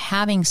now. We're not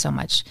having so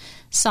much.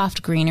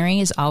 Soft greenery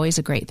is always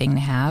a great thing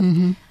to have.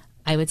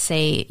 I would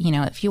say,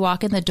 if you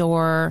walk in the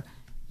door,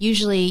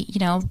 usually,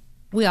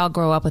 we all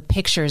grow up with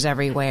pictures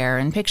everywhere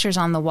and pictures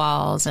on the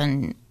walls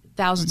and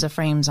thousands of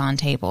frames on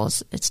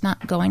tables. It's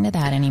not going to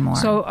that anymore.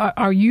 So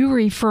are you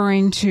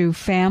referring to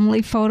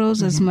family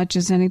photos as much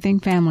as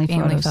anything? Family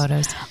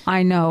photos.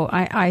 I know.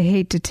 I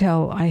hate to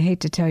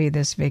tell you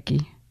this,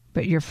 Vicki,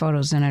 but your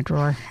photo's in a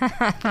drawer.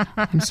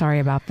 I'm sorry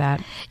about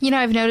that.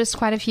 I've noticed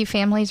quite a few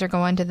families are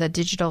going to the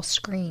digital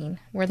screen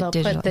where they'll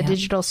put the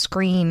digital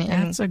screen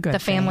in the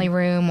family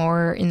room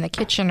or in the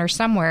kitchen or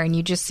somewhere, and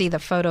you just see the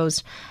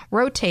photos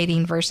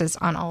rotating versus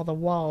on all the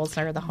walls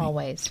or the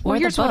hallways. Well,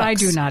 here's what I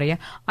do, Nadia.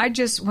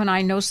 When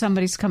I know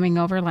somebody's coming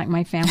over, like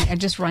my family, I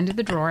just run to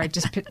the drawer. I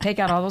just take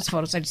out all those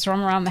photos. I just throw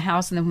them around the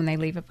house, and then when they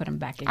leave, I put them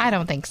back in. I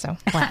don't think so.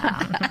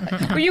 Wow.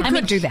 Well, you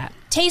could do that.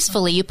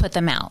 Tastefully, you put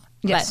them out.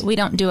 Yes. But we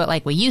don't do it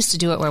like we used to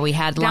do it where we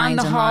had lines down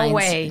the and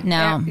hallway. Lines.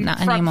 No,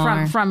 not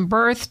anymore. From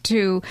birth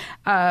to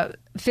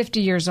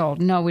 50 years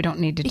old. No, we don't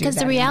need to do that. Because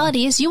the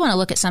reality is you want to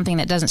look at something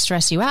that doesn't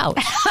stress you out.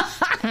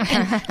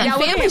 and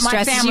family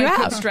stresses you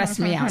out. Stress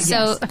me out.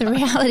 So the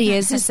reality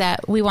is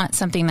that we want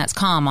something that's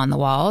calm on the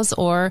walls,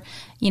 or,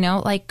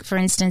 like, for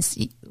instance,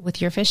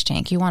 with your fish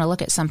tank. You want to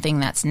look at something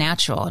that's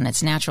natural and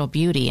it's natural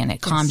beauty and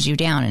it calms you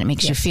down and it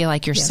makes you feel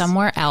like you're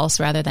somewhere else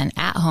rather than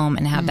at home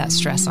and have that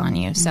stress on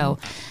you. So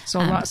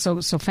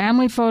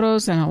family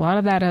photos and a lot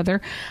of that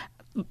other,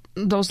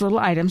 those little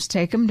items,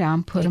 take them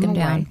down, put them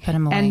away.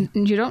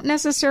 And you don't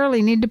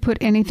necessarily need to put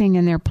anything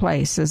in their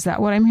place. Is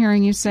that what I'm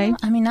hearing you say? No,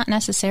 I mean, not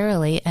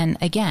necessarily. And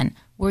again,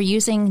 we're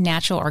using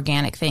natural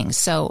organic things.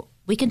 So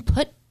we can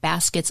put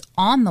baskets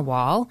on the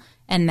wall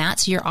and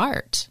that's your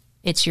art.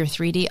 It's your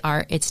 3D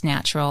art. It's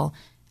natural.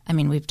 I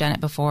mean, we've done it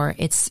before.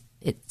 It's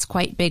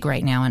quite big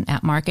right now. And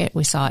at market,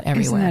 we saw it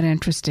everywhere. Isn't that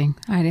interesting?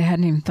 I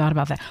hadn't even thought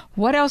about that.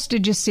 What else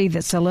did you see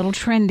that's a little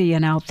trendy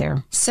and out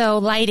there? So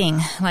lighting.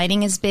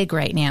 Lighting is big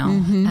right now.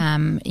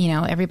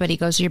 Mm-hmm. Everybody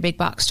goes to your big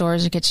box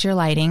stores and gets your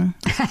lighting.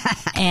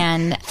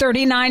 And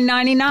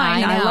 $39.99.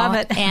 I love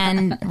it.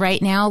 And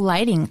right now,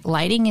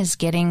 lighting is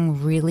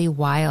getting really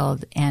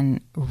wild and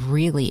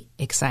really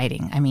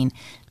exciting. I mean,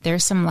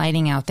 there's some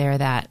lighting out there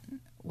that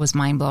was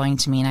mind-blowing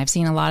to me, and I've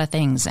seen a lot of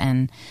things,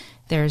 and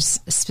there's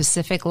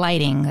specific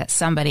lighting that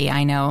somebody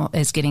I know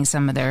is getting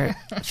some of their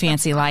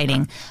fancy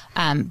lighting,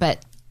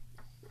 but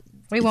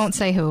we won't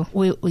say who.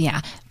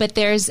 But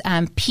there's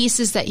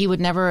pieces that you would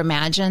never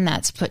imagine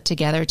that's put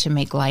together to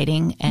make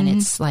lighting, and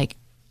it's like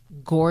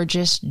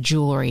gorgeous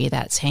jewelry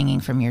that's hanging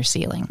from your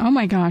ceiling. Oh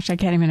my gosh, I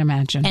can't even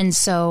imagine. And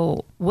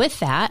so with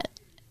that,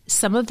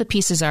 some of the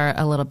pieces are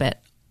a little bit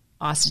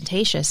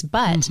ostentatious,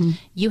 but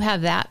you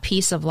have that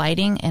piece of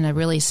lighting in a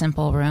really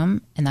simple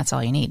room, and that's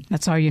all you need.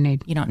 That's all you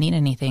need. You don't need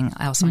anything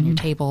else on your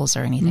tables or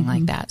anything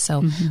like that.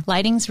 So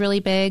lighting's really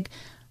big.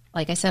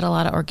 Like I said, a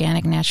lot of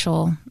organic,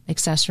 natural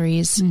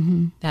accessories.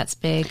 That's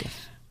big.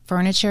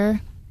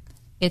 Furniture,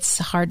 it's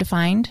hard to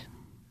find.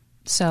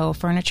 So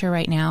furniture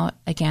right now,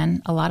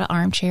 again, a lot of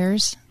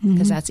armchairs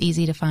because that's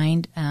easy to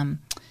find.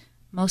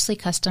 Mostly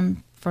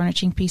custom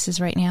furnishing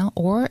pieces right now.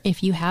 Or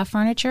if you have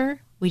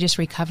furniture, we just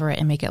recover it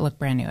and make it look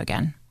brand new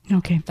again.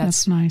 Okay,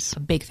 that's nice. A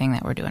big thing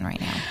that we're doing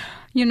right now.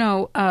 You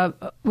know,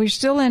 we're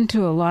still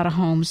into a lot of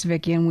homes,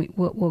 Vicki, and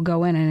we'll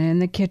go in, and in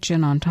the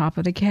kitchen on top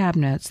of the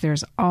cabinets,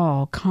 there's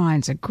all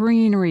kinds of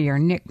greenery or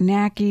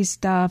knick-knacky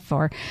stuff,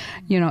 or,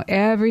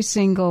 every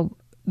single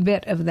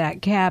bit of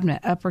that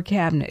upper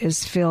cabinet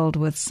is filled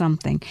with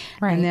something.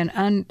 Right.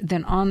 And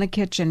then on the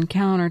kitchen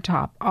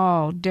countertop,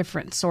 all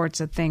different sorts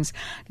of things.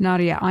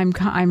 Nadia,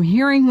 I'm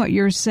hearing what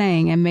you're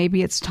saying, and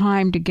maybe it's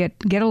time to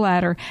get a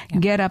ladder,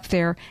 get up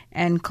there,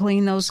 and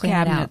clean those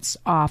cabinets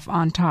off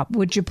on top.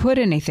 Would you put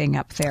anything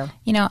up there?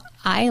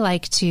 I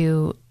like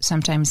to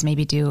sometimes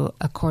maybe do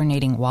a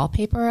coordinating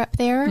wallpaper up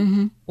there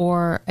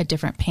or a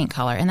different paint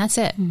color, and that's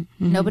it.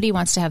 Nobody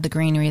wants to have the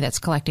greenery that's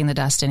collecting the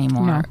dust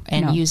anymore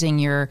using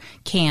your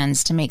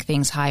cans to make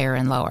things higher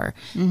and lower.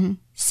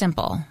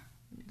 Simple.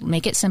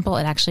 Make it simple.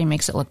 It actually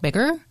makes it look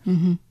bigger,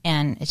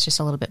 and it's just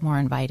a little bit more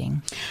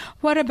inviting.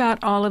 What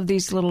about all of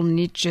these little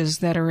niches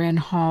that are in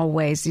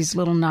hallways, these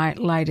little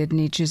lighted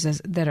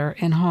niches that are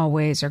in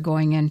hallways or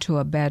going into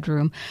a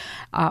bedroom?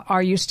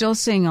 Are you still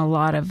seeing a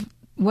lot of...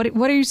 What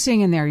are you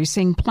seeing in there? Are you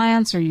seeing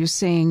plants? Are you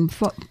seeing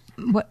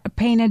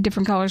painted,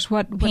 different colors?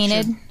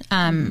 Painted.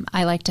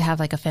 I like to have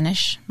like a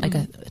finish, like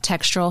a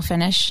textural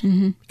finish,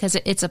 because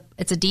it's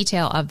a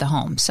detail of the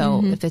home.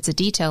 So if it's a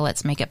detail,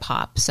 let's make it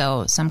pop.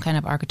 So some kind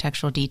of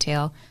architectural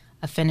detail,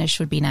 a finish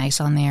would be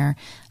nice on there.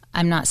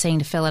 I'm not saying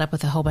to fill it up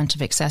with a whole bunch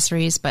of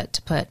accessories, but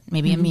to put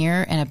maybe a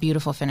mirror and a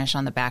beautiful finish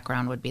on the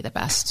background would be the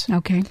best.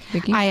 Okay,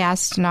 Vicki? I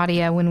asked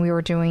Nadia when we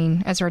were doing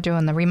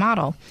the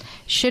remodel,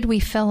 should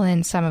we fill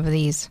in some of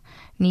these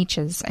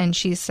niches? And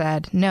she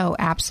said, no,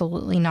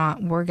 absolutely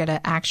not. We're going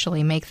to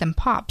actually make them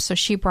pop. So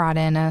she brought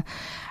in a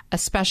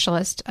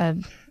specialist, a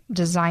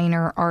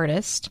designer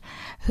artist,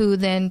 who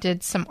then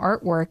did some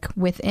artwork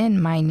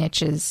within my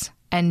niches.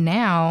 And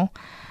now,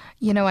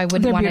 I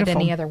wouldn't want it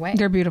any other way.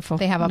 They're beautiful.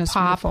 They have a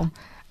pop. Beautiful.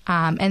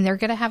 And they're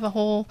going to have a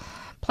whole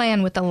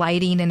plan with the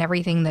lighting and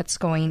everything that's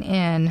going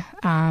in.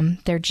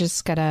 They're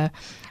just going to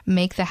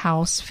make the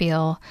house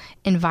feel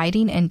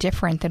inviting and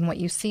different than what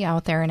you see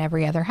out there in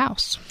every other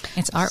house.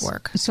 It's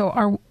artwork. So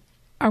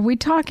are we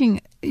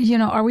talking,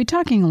 are we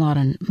talking a lot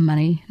of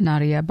money,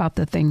 Nadia, about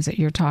the things that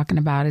you're talking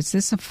about? Is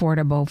this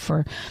affordable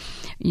for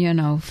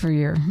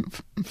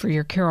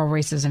your Carol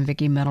Races and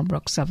Vicki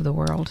Middlebrooks of the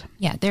world?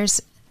 Yeah,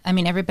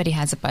 everybody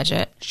has a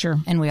budget. Sure.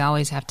 And we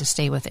always have to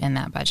stay within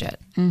that budget.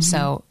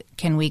 So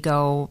can we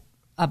go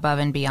above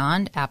and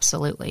beyond?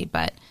 Absolutely.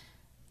 But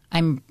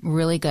I'm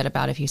really good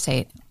about, if you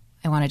say,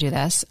 I want to do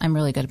this, I'm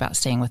really good about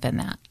staying within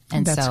that.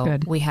 And that's so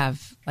good. We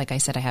have, like I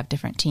said, I have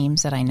different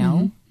teams that I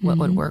know what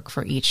would work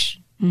for each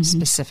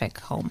specific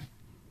home.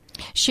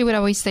 She would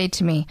always say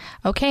to me,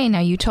 okay,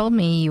 now you told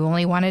me you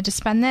only wanted to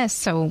spend this,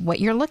 so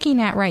what you're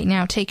looking at right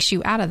now takes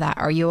you out of that.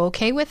 Are you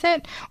okay with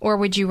it? Or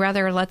would you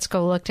rather let's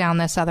go look down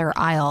this other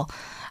aisle,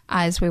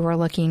 as we were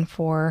looking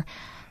for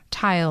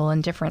tile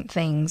and different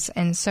things?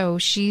 And so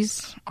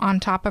she's on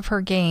top of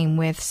her game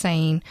with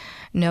saying,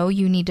 no,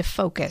 you need to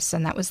focus.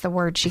 And that was the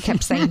word she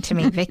kept saying to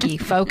me, Vicki,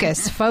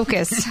 focus.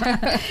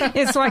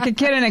 It's like a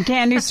kid in a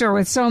candy store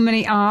with so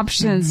many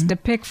options to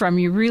pick from.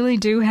 You really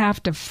do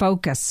have to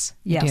focus.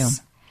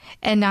 Yes.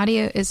 And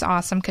Nadia is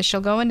awesome because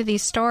she'll go into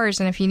these stores,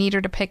 and if you need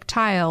her to pick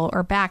tile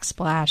or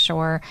backsplash,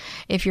 or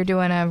if you're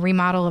doing a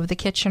remodel of the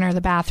kitchen or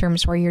the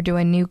bathrooms where you're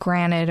doing new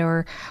granite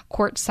or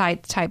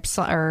quartzite types,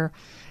 or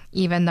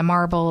even the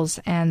marbles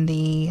and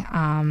the,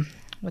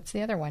 what's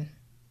the other one?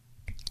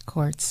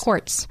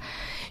 Quartz.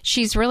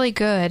 She's really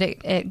good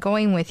at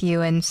going with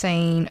you and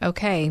saying,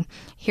 okay,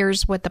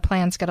 here's what the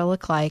plan's going to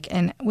look like.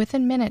 And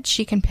within minutes,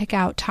 she can pick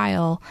out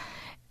tile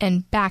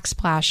and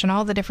backsplash and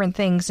all the different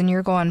things. And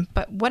you're going,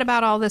 but what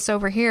about all this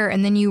over here?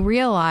 And then you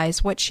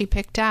realize what she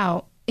picked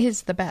out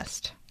is the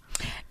best.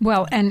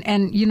 Well,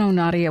 and you know,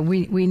 Nadia,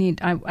 we need,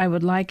 I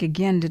would like,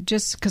 again, to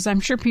just, because I'm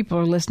sure people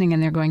are listening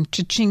and they're going,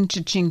 cha-ching,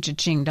 cha-ching,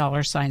 cha-ching,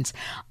 dollar signs.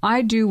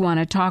 I do want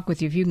to talk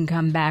with you, if you can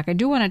come back. I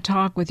do want to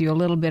talk with you a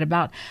little bit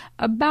about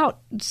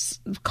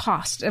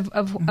cost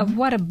of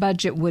what a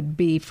budget would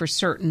be for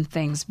certain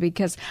things,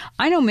 because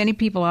I know many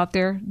people out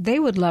there, they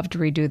would love to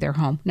redo their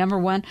home. Number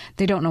one,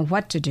 they don't know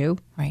what to do,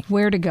 right,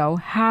 where to go,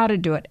 how to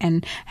do it,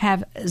 and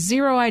have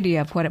zero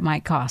idea of what it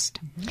might cost.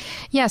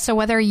 Yeah, so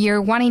whether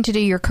you're wanting to do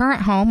your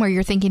current home, or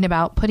you're thinking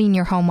about putting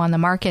your home on the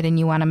market and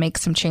you want to make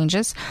some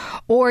changes,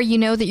 or you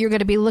know that you're going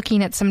to be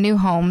looking at some new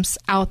homes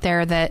out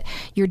there that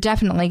you're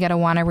definitely going to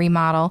want to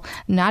remodel,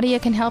 Nadia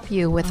can help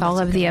you with all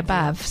of the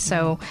above.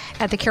 So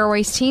at the Carol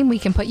Royce team, we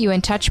can put you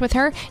in touch with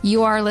her.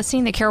 You are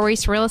listening to the Carol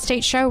Royce Real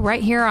Estate Show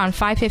right here on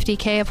 550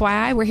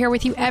 KFYI. We're here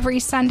with you every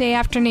Sunday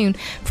afternoon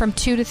from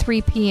 2 to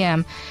 3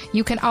 p.m.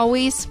 You can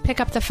always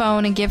pick up the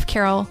phone and give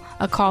Carol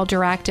a call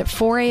direct at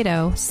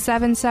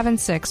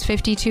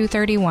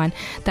 480-776-5231.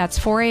 That's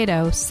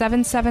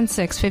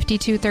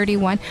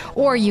 480-776-5231.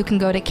 Or you can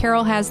go to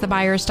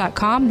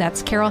carolhasthebuyers.com.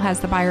 That's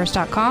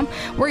carolhasthebuyers.com.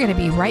 We're going to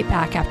be right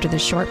back after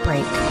this short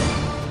break.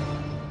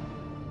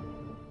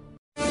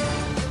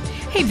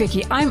 Hey,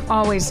 Vicki, I'm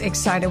always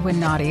excited when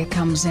Nadia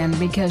comes in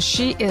because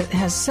she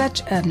has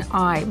such an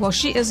eye. Well,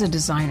 she is a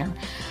designer.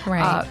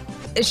 Right.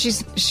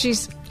 She's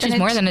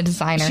more than a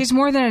designer. She's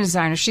more than a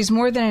designer. She's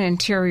more than an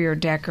interior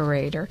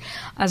decorator.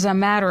 As a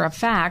matter of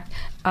fact,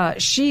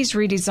 she's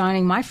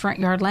redesigning my front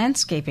yard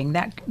landscaping.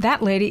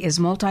 That lady is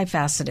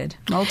multifaceted,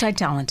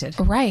 multi-talented.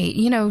 Right.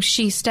 You know,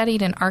 she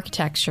studied in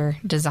architecture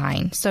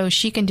design, so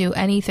she can do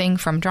anything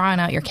from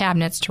drawing out your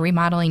cabinets to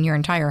remodeling your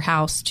entire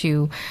house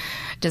to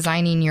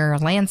designing your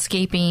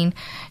landscaping.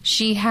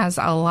 She has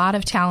a lot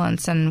of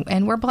talents,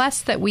 and we're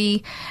blessed that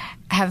we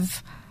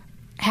have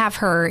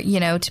her, you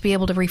know, to be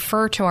able to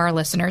refer to our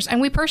listeners.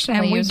 And we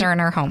personally use her in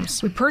our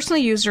homes. We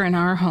personally use her in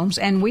our homes,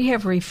 and we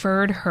have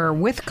referred her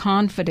with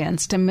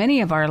confidence to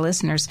many of our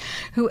listeners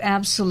who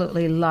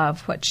absolutely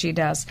love what she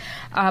does.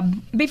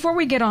 Before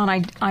we get on,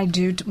 I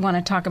do want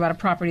to talk about a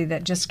property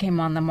that just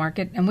came on the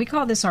market, and we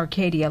call this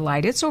Arcadia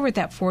Light. It's over at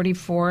that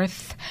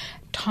 44th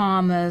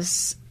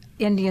Thomas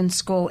Indian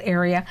School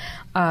area,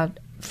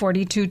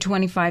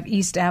 4225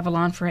 East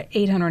Avalon for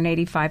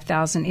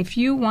 $885,000. If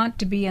you want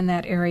to be in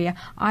that area,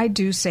 I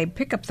do say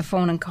pick up the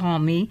phone and call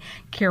me,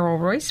 Carol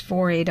Royce,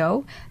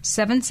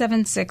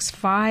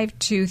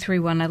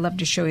 480-776-5231. I'd love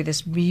to show you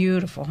this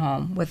beautiful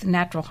home with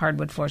natural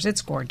hardwood floors.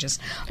 It's gorgeous.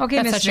 Okay,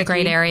 that's Ms. such Vicki. a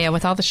great area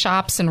with all the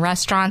shops and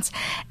restaurants,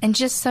 and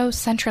just so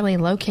centrally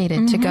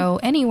located to go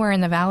anywhere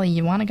in the valley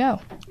you want to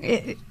go.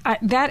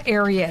 That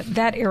area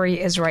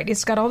is right.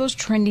 It's got all those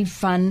trendy,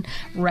 fun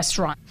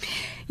restaurants.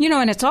 You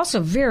know, and it's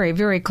also very,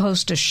 very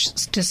close to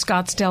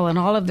Scottsdale and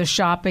all of the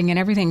shopping and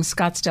everything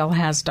Scottsdale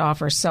has to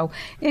offer. So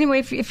anyway,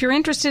 if you're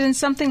interested in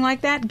something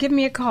like that, give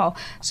me a call.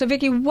 So,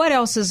 Vicki, what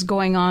else is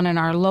going on in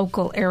our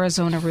local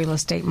Arizona real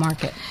estate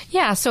market?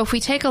 Yeah, so if we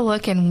take a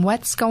look at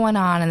what's going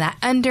on in that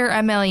under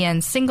 $1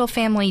 million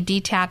single-family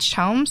detached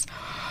homes,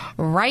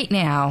 right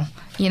now,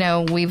 you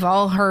know, we've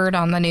all heard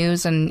on the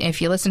news, and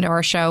if you listen to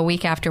our show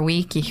week after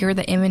week, you hear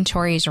the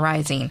inventory is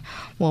rising.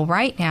 Well,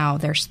 right now,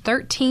 there's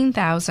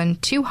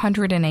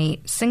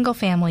 13,208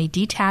 single-family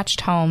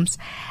detached homes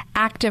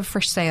active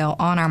for sale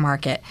on our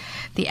market.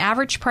 The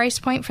average price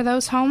point for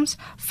those homes,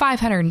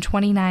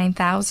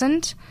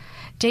 $529,000.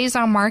 Days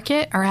on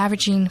market are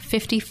averaging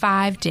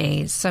 55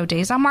 days, so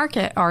days on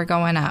market are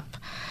going up.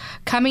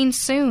 Coming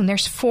soon,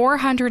 there's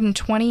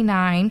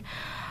 429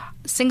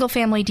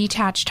 single-family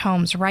detached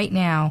homes right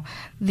now.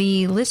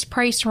 The list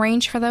price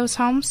range for those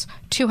homes,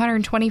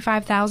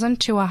 $225,000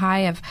 to a high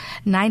of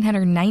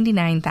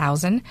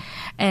 $999,000.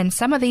 And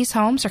some of these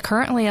homes are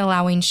currently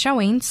allowing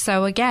showings.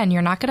 So again,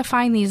 you're not going to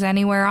find these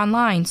anywhere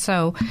online.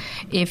 So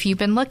if you've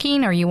been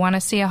looking, or you want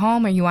to see a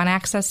home, or you want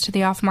access to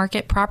the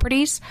off-market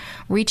properties,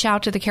 reach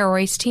out to the Carol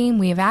Royce team.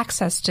 We have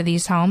access to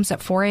these homes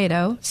at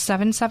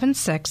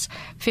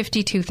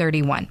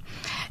 480-776-5231.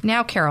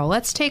 Now, Carol,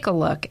 let's take a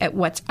look at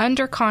what's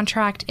under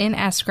contract in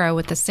escrow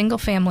with the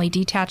single-family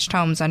detached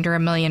homes under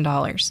 $1 million.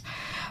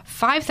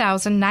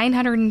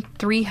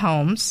 5,903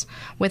 homes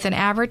with an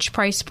average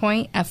price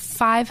point of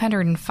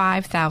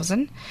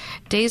 $505,000.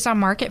 Days on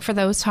market for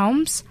those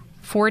homes,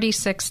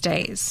 46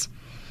 days.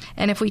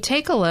 And if we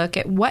take a look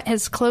at what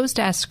has closed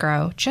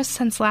escrow just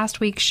since last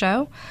week's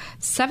show,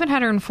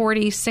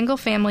 740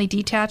 single-family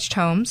detached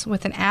homes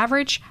with an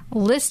average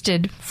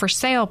listed for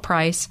sale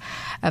price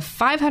of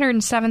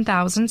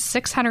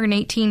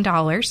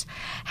 $507,618.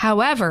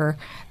 However,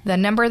 the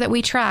number that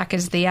we track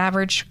is the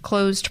average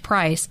closed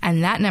price,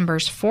 and that number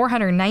is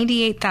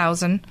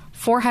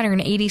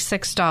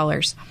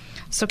 $498,486.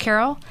 So,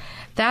 Carol,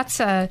 that's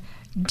a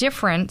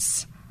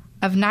difference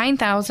of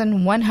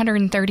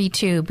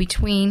 $9,132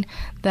 between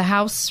the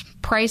house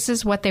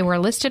prices, what they were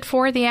listed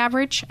for, the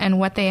average, and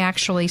what they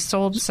actually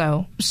sold.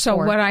 So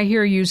what I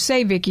hear you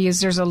say, Vicki,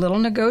 is there's a little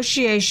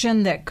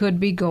negotiation that could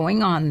be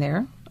going on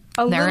there.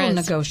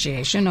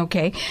 Negotiation,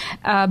 okay,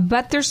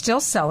 but they're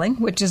still selling,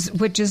 which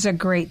is a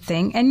great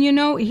thing. And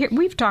here,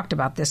 we've talked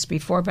about this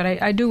before, but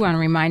I do want to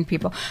remind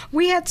people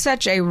we had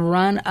such a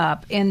run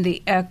up in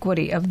the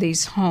equity of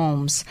these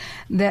homes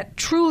that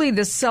truly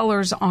the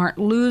sellers aren't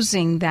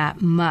losing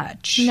that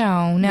much.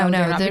 No,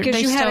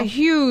 because you had a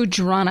huge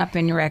run up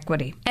in your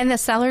equity. And the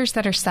sellers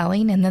that are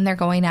selling and then they're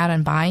going out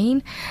and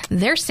buying,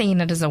 they're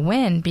seeing it as a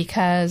win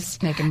because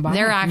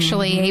they're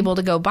actually able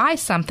to go buy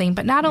something.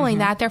 But not only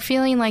that, they're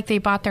feeling like they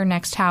bought their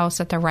next house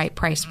at the right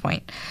price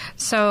point.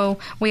 So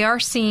we are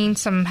seeing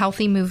some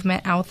healthy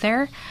movement out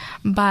there,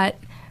 but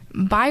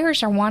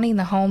buyers are wanting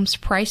the homes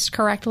priced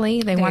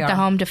correctly. They want the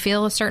home to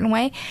feel a certain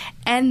way,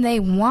 and they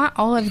want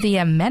all of the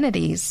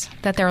amenities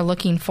that they're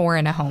looking for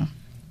in a home.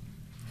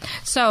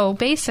 So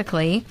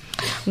basically,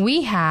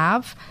 we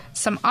have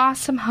some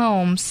awesome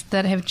homes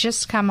that have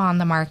just come on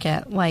the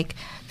market, like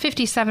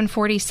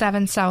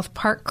 5747 South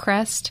Park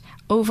Crest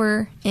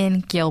over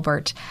in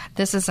Gilbert.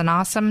 This is an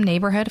awesome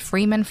neighborhood,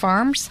 Freeman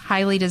Farms,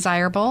 highly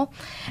desirable.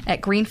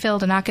 At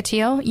Greenfield and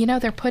Ocotillo,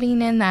 they're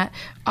putting in that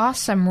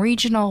awesome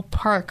regional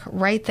park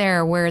right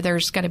there where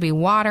there's going to be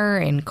water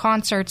and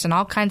concerts and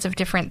all kinds of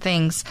different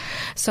things.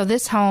 So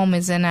this home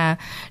is in a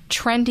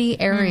trendy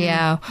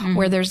area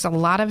where there's a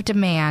lot of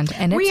demand,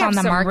 and it's on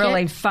the market. We have some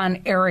really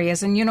fun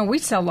areas, and we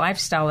sell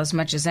lifestyle as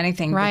much as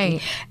anything, right?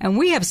 Vicki. And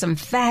we have some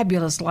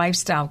fabulous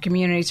lifestyle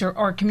communities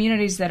or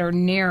communities that are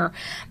near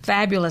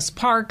fabulous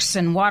parks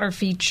and water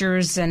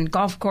features and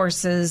golf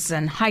courses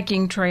and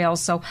hiking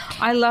trails. So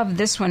I love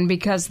this one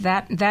because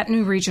that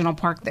new regional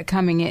park that's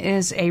coming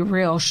is a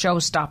real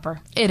showstopper.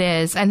 It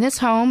is. And this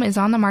home is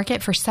on the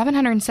market for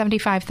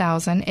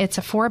 $775,000. It's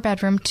a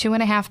 4-bedroom,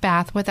 2.5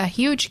 bath with a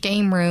huge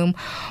game room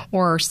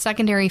or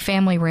secondary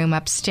family room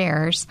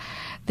upstairs.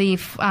 The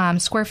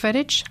square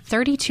footage,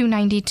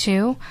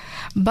 3,292.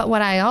 But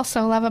what I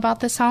also love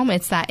about this home,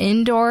 it's that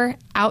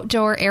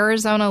outdoor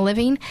Arizona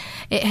living.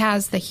 It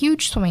has the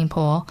huge swimming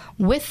pool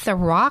with the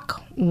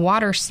rock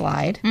water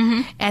slide,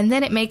 and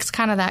then it makes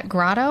kind of that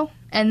grotto.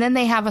 And then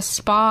they have a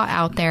spa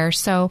out there.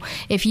 So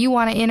if you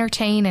want to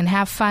entertain and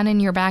have fun in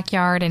your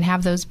backyard and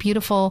have those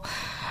beautiful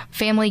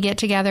family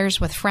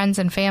get-togethers with friends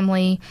and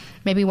family,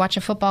 maybe watch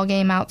a football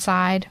game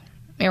outside.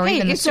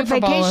 It's a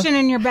vacation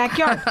in your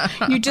backyard.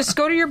 You just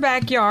go to your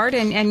backyard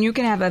and you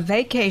can have a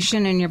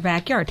vacation in your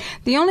backyard.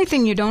 The only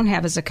thing you don't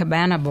have is a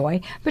cabana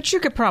boy, but you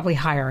could probably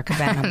hire a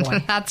cabana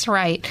boy. That's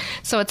right.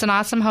 So it's an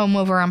awesome home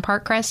over on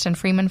Park Crest and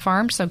Freeman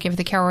Farm. So give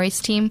the Carol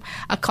Royce team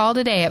a call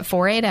today at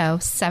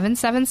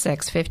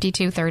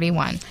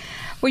 480-776-5231.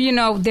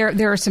 Well,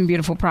 there are some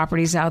beautiful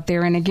properties out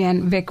there, and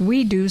again, Vic,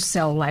 we do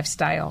sell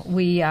lifestyle.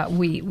 We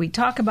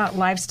talk about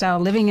lifestyle,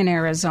 living in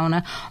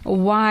Arizona,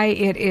 why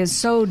it is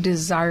so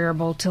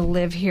desirable to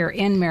live here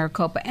in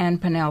Maricopa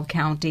and Pinal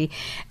County,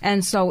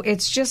 and so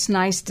it's just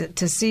nice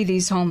to see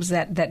these homes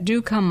that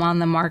do come on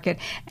the market,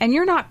 and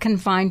you're not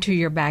confined to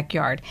your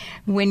backyard.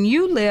 When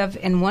you live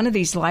in one of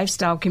these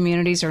lifestyle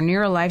communities or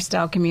near a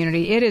lifestyle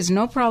community, it is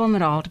no problem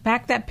at all to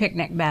pack that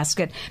picnic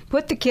basket,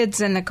 put the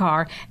kids in the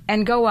car,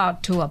 and go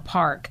out to a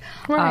park.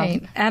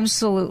 Right.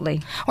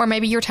 Absolutely. Or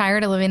maybe you're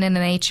tired of living in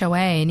an HOA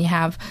and you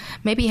have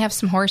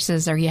some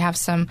horses or you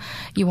want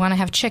to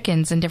have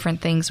chickens and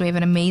different things. We have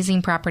an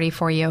amazing property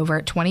for you over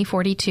at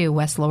 2042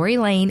 West Lowry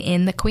Lane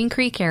in the Queen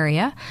Creek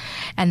area.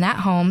 And that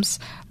home's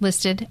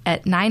listed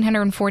at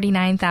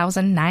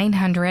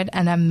 $949,900,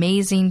 an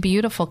amazing,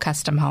 beautiful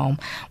custom home.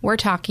 We're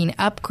talking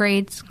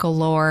upgrades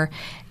galore,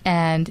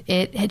 and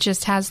it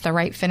just has the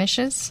right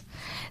finishes.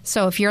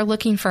 So if you're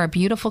looking for a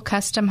beautiful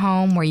custom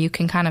home where you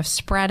can kind of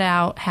spread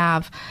out,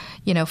 have,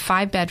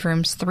 5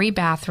 bedrooms, 3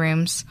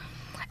 bathrooms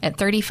at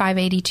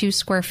 3,582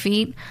 square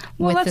feet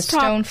with the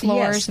stone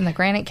floors and the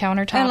granite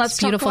countertops, and let's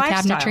beautiful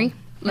cabinetry.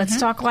 Let's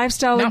talk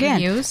lifestyle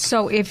again.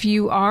 So if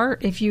you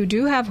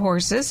do have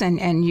horses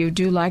and you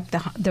do like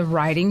the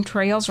riding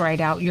trails right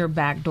out your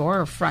back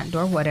door or front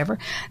door, whatever,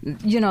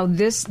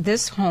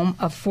 this home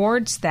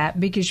affords that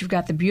because you've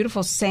got the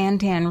beautiful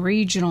Santan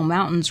Regional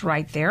Mountains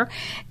right there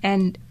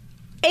and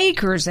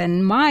acres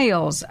and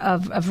miles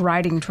of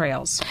riding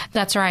trails.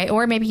 That's right.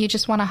 Or maybe you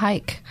just want to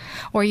hike,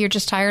 or you're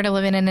just tired of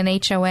living in an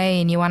HOA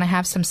and you want to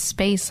have some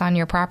space on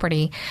your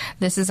property.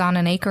 This is on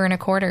 1.25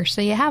 acres, so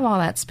you have all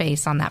that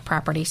space on that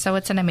property. So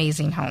it's an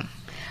amazing home.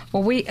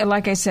 Well,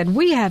 like I said,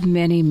 we have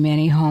many,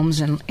 many homes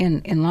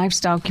in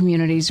lifestyle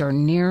communities or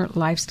near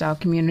lifestyle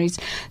communities.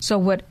 So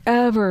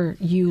whatever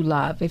you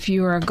love, if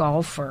you're a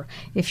golfer,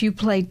 if you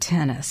play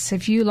tennis,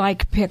 if you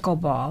like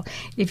pickleball,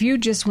 if you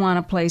just want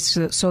a place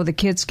so the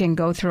kids can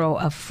go throw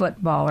a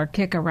football or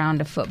kick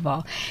around a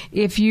football,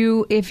 if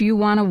you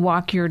want to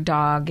walk your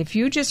dog, if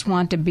you just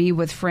want to be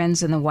with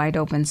friends in the wide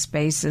open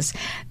spaces,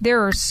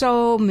 there are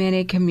so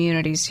many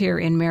communities here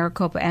in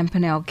Maricopa and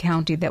Pinal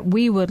County that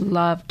we would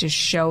love to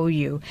show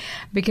you.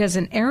 Because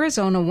in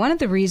Arizona, one of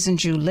the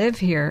reasons you live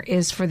here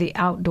is for the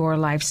outdoor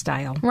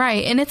lifestyle.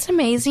 Right. And it's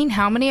amazing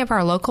how many of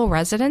our local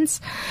residents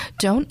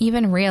don't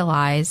even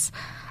realize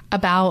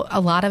about a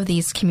lot of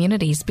these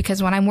communities,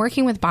 because when I'm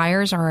working with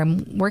buyers or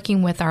I'm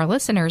working with our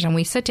listeners and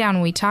we sit down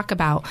and we talk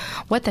about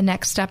what the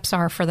next steps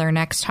are for their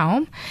next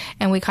home,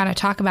 and we kind of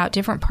talk about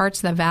different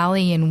parts of the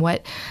valley and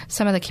what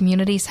some of the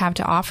communities have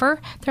to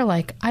offer, they're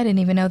like, I didn't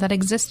even know that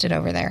existed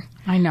over there.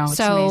 I know. It's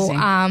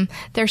amazing.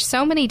 There's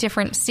so many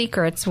different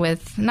secrets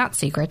not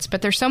secrets,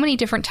 but there's so many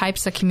different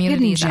types of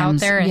communities out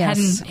there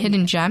and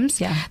hidden gems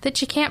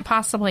that you can't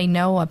possibly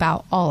know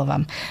about all of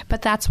them.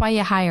 But that's why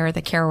you hire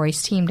the Carol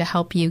Royce team to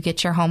help you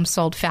get your home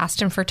sold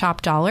fast and for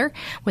top dollar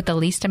with the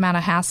least amount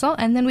of hassle,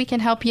 and then we can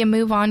help you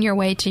move on your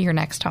way to your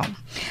next home.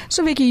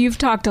 So, Vicki, you've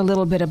talked a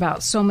little bit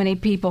about so many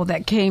people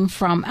that came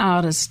from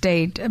out of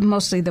state,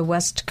 mostly the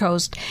West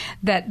Coast,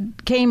 that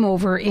came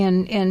over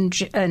in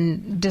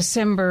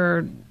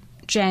December,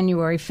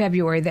 January,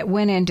 February, that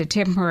went into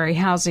temporary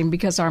housing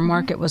because our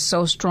market was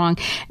so strong.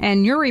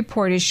 And your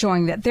report is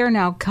showing that they're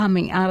now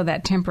coming out of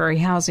that temporary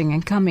housing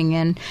and coming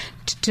in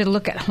to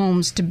look at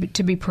homes to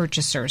be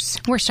purchasers.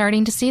 We're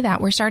starting to see that.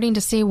 We're starting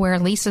to see where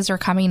leases are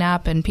coming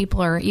up, and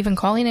people are even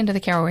calling into the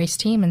Carol Royce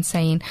team and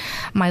saying,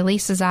 my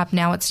lease is up,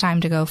 now it's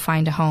time to go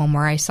find a home,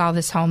 or I saw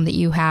this home that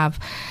you have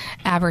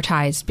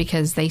advertised,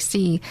 because they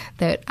see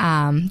that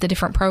the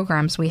different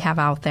programs we have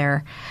out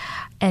there.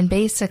 And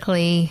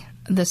basically,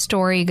 the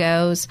story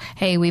goes,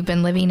 hey, we've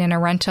been living in a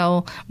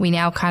rental. We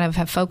now kind of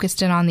have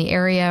focused in on the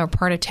area or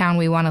part of town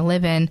we want to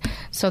live in.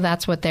 So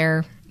that's what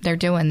they're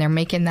doing. They're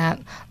making that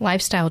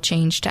lifestyle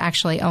change to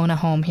actually own a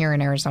home here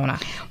in Arizona.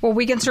 Well,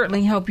 we can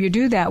certainly help you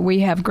do that.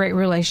 We have great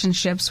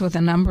relationships with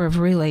a number of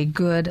really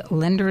good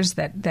lenders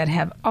that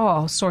have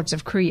all sorts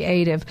of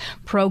creative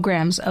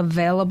programs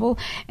available.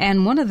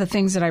 And one of the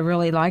things that I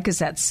really like is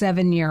that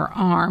 7-year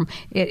ARM.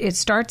 It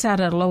starts out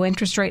at a low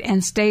interest rate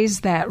and stays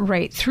that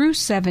rate through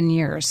 7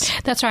 years.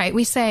 That's right.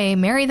 We say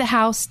marry the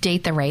house,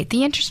 date the rate.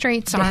 The interest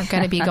rates aren't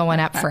going to be going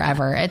up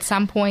forever. At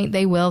some point,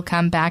 they will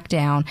come back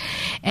down.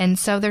 And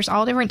so there's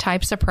all different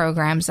types of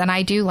programs, and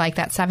I do like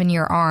that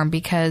 7-year ARM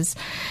because,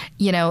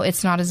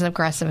 it's not as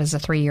aggressive as a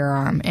 3-year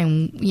ARM.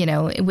 And,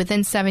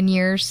 within 7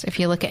 years, if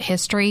you look at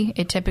history,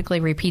 it typically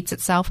repeats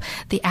itself.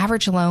 The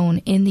average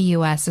loan in the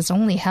U.S. is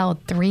only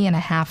held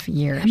 3.5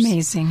 years.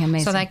 Amazing.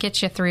 So that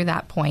gets you through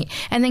that point.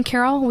 And then,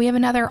 Carol, we have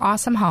another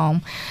awesome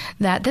home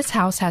that this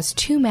house has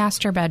 2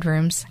 master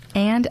bedrooms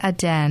and a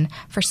den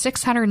for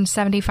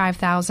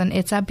 $675,000.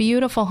 It's a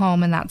beautiful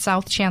home in that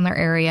South Chandler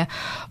area,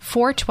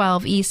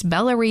 412 East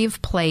Bella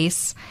Reeve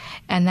Place.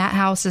 And that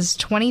house is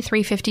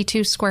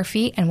 2,352 square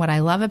feet. And what I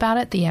love about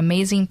it, the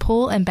amazing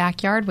pool and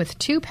backyard with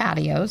 2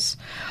 patios,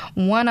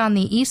 one on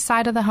the east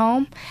side of the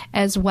home,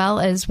 as well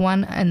as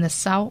one in the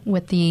south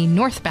with the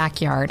north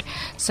backyard.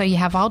 So you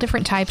have all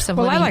different types of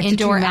living, I like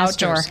indoor, the 2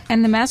 outdoor. masters.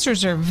 And the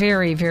masters are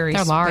very, very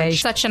They're large.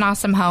 spacious. Such an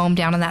awesome home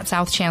down in that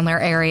South Chandler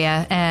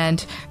area,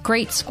 and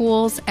great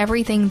schools,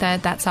 everything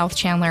that South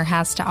Chandler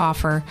has to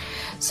offer.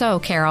 So,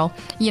 Carol,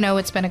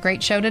 it's been a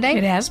great show today.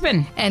 It has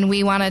been. And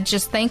we want to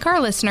just thank our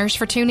listeners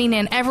for tuning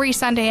in every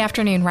Sunday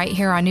afternoon right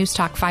here on News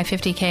Talk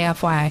 550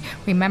 KFYI.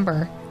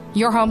 Remember,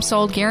 your home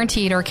sold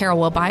guaranteed, or Carol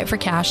will buy it for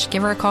cash.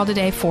 Give her a call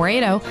today,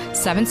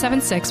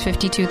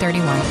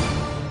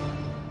 480-776-5231.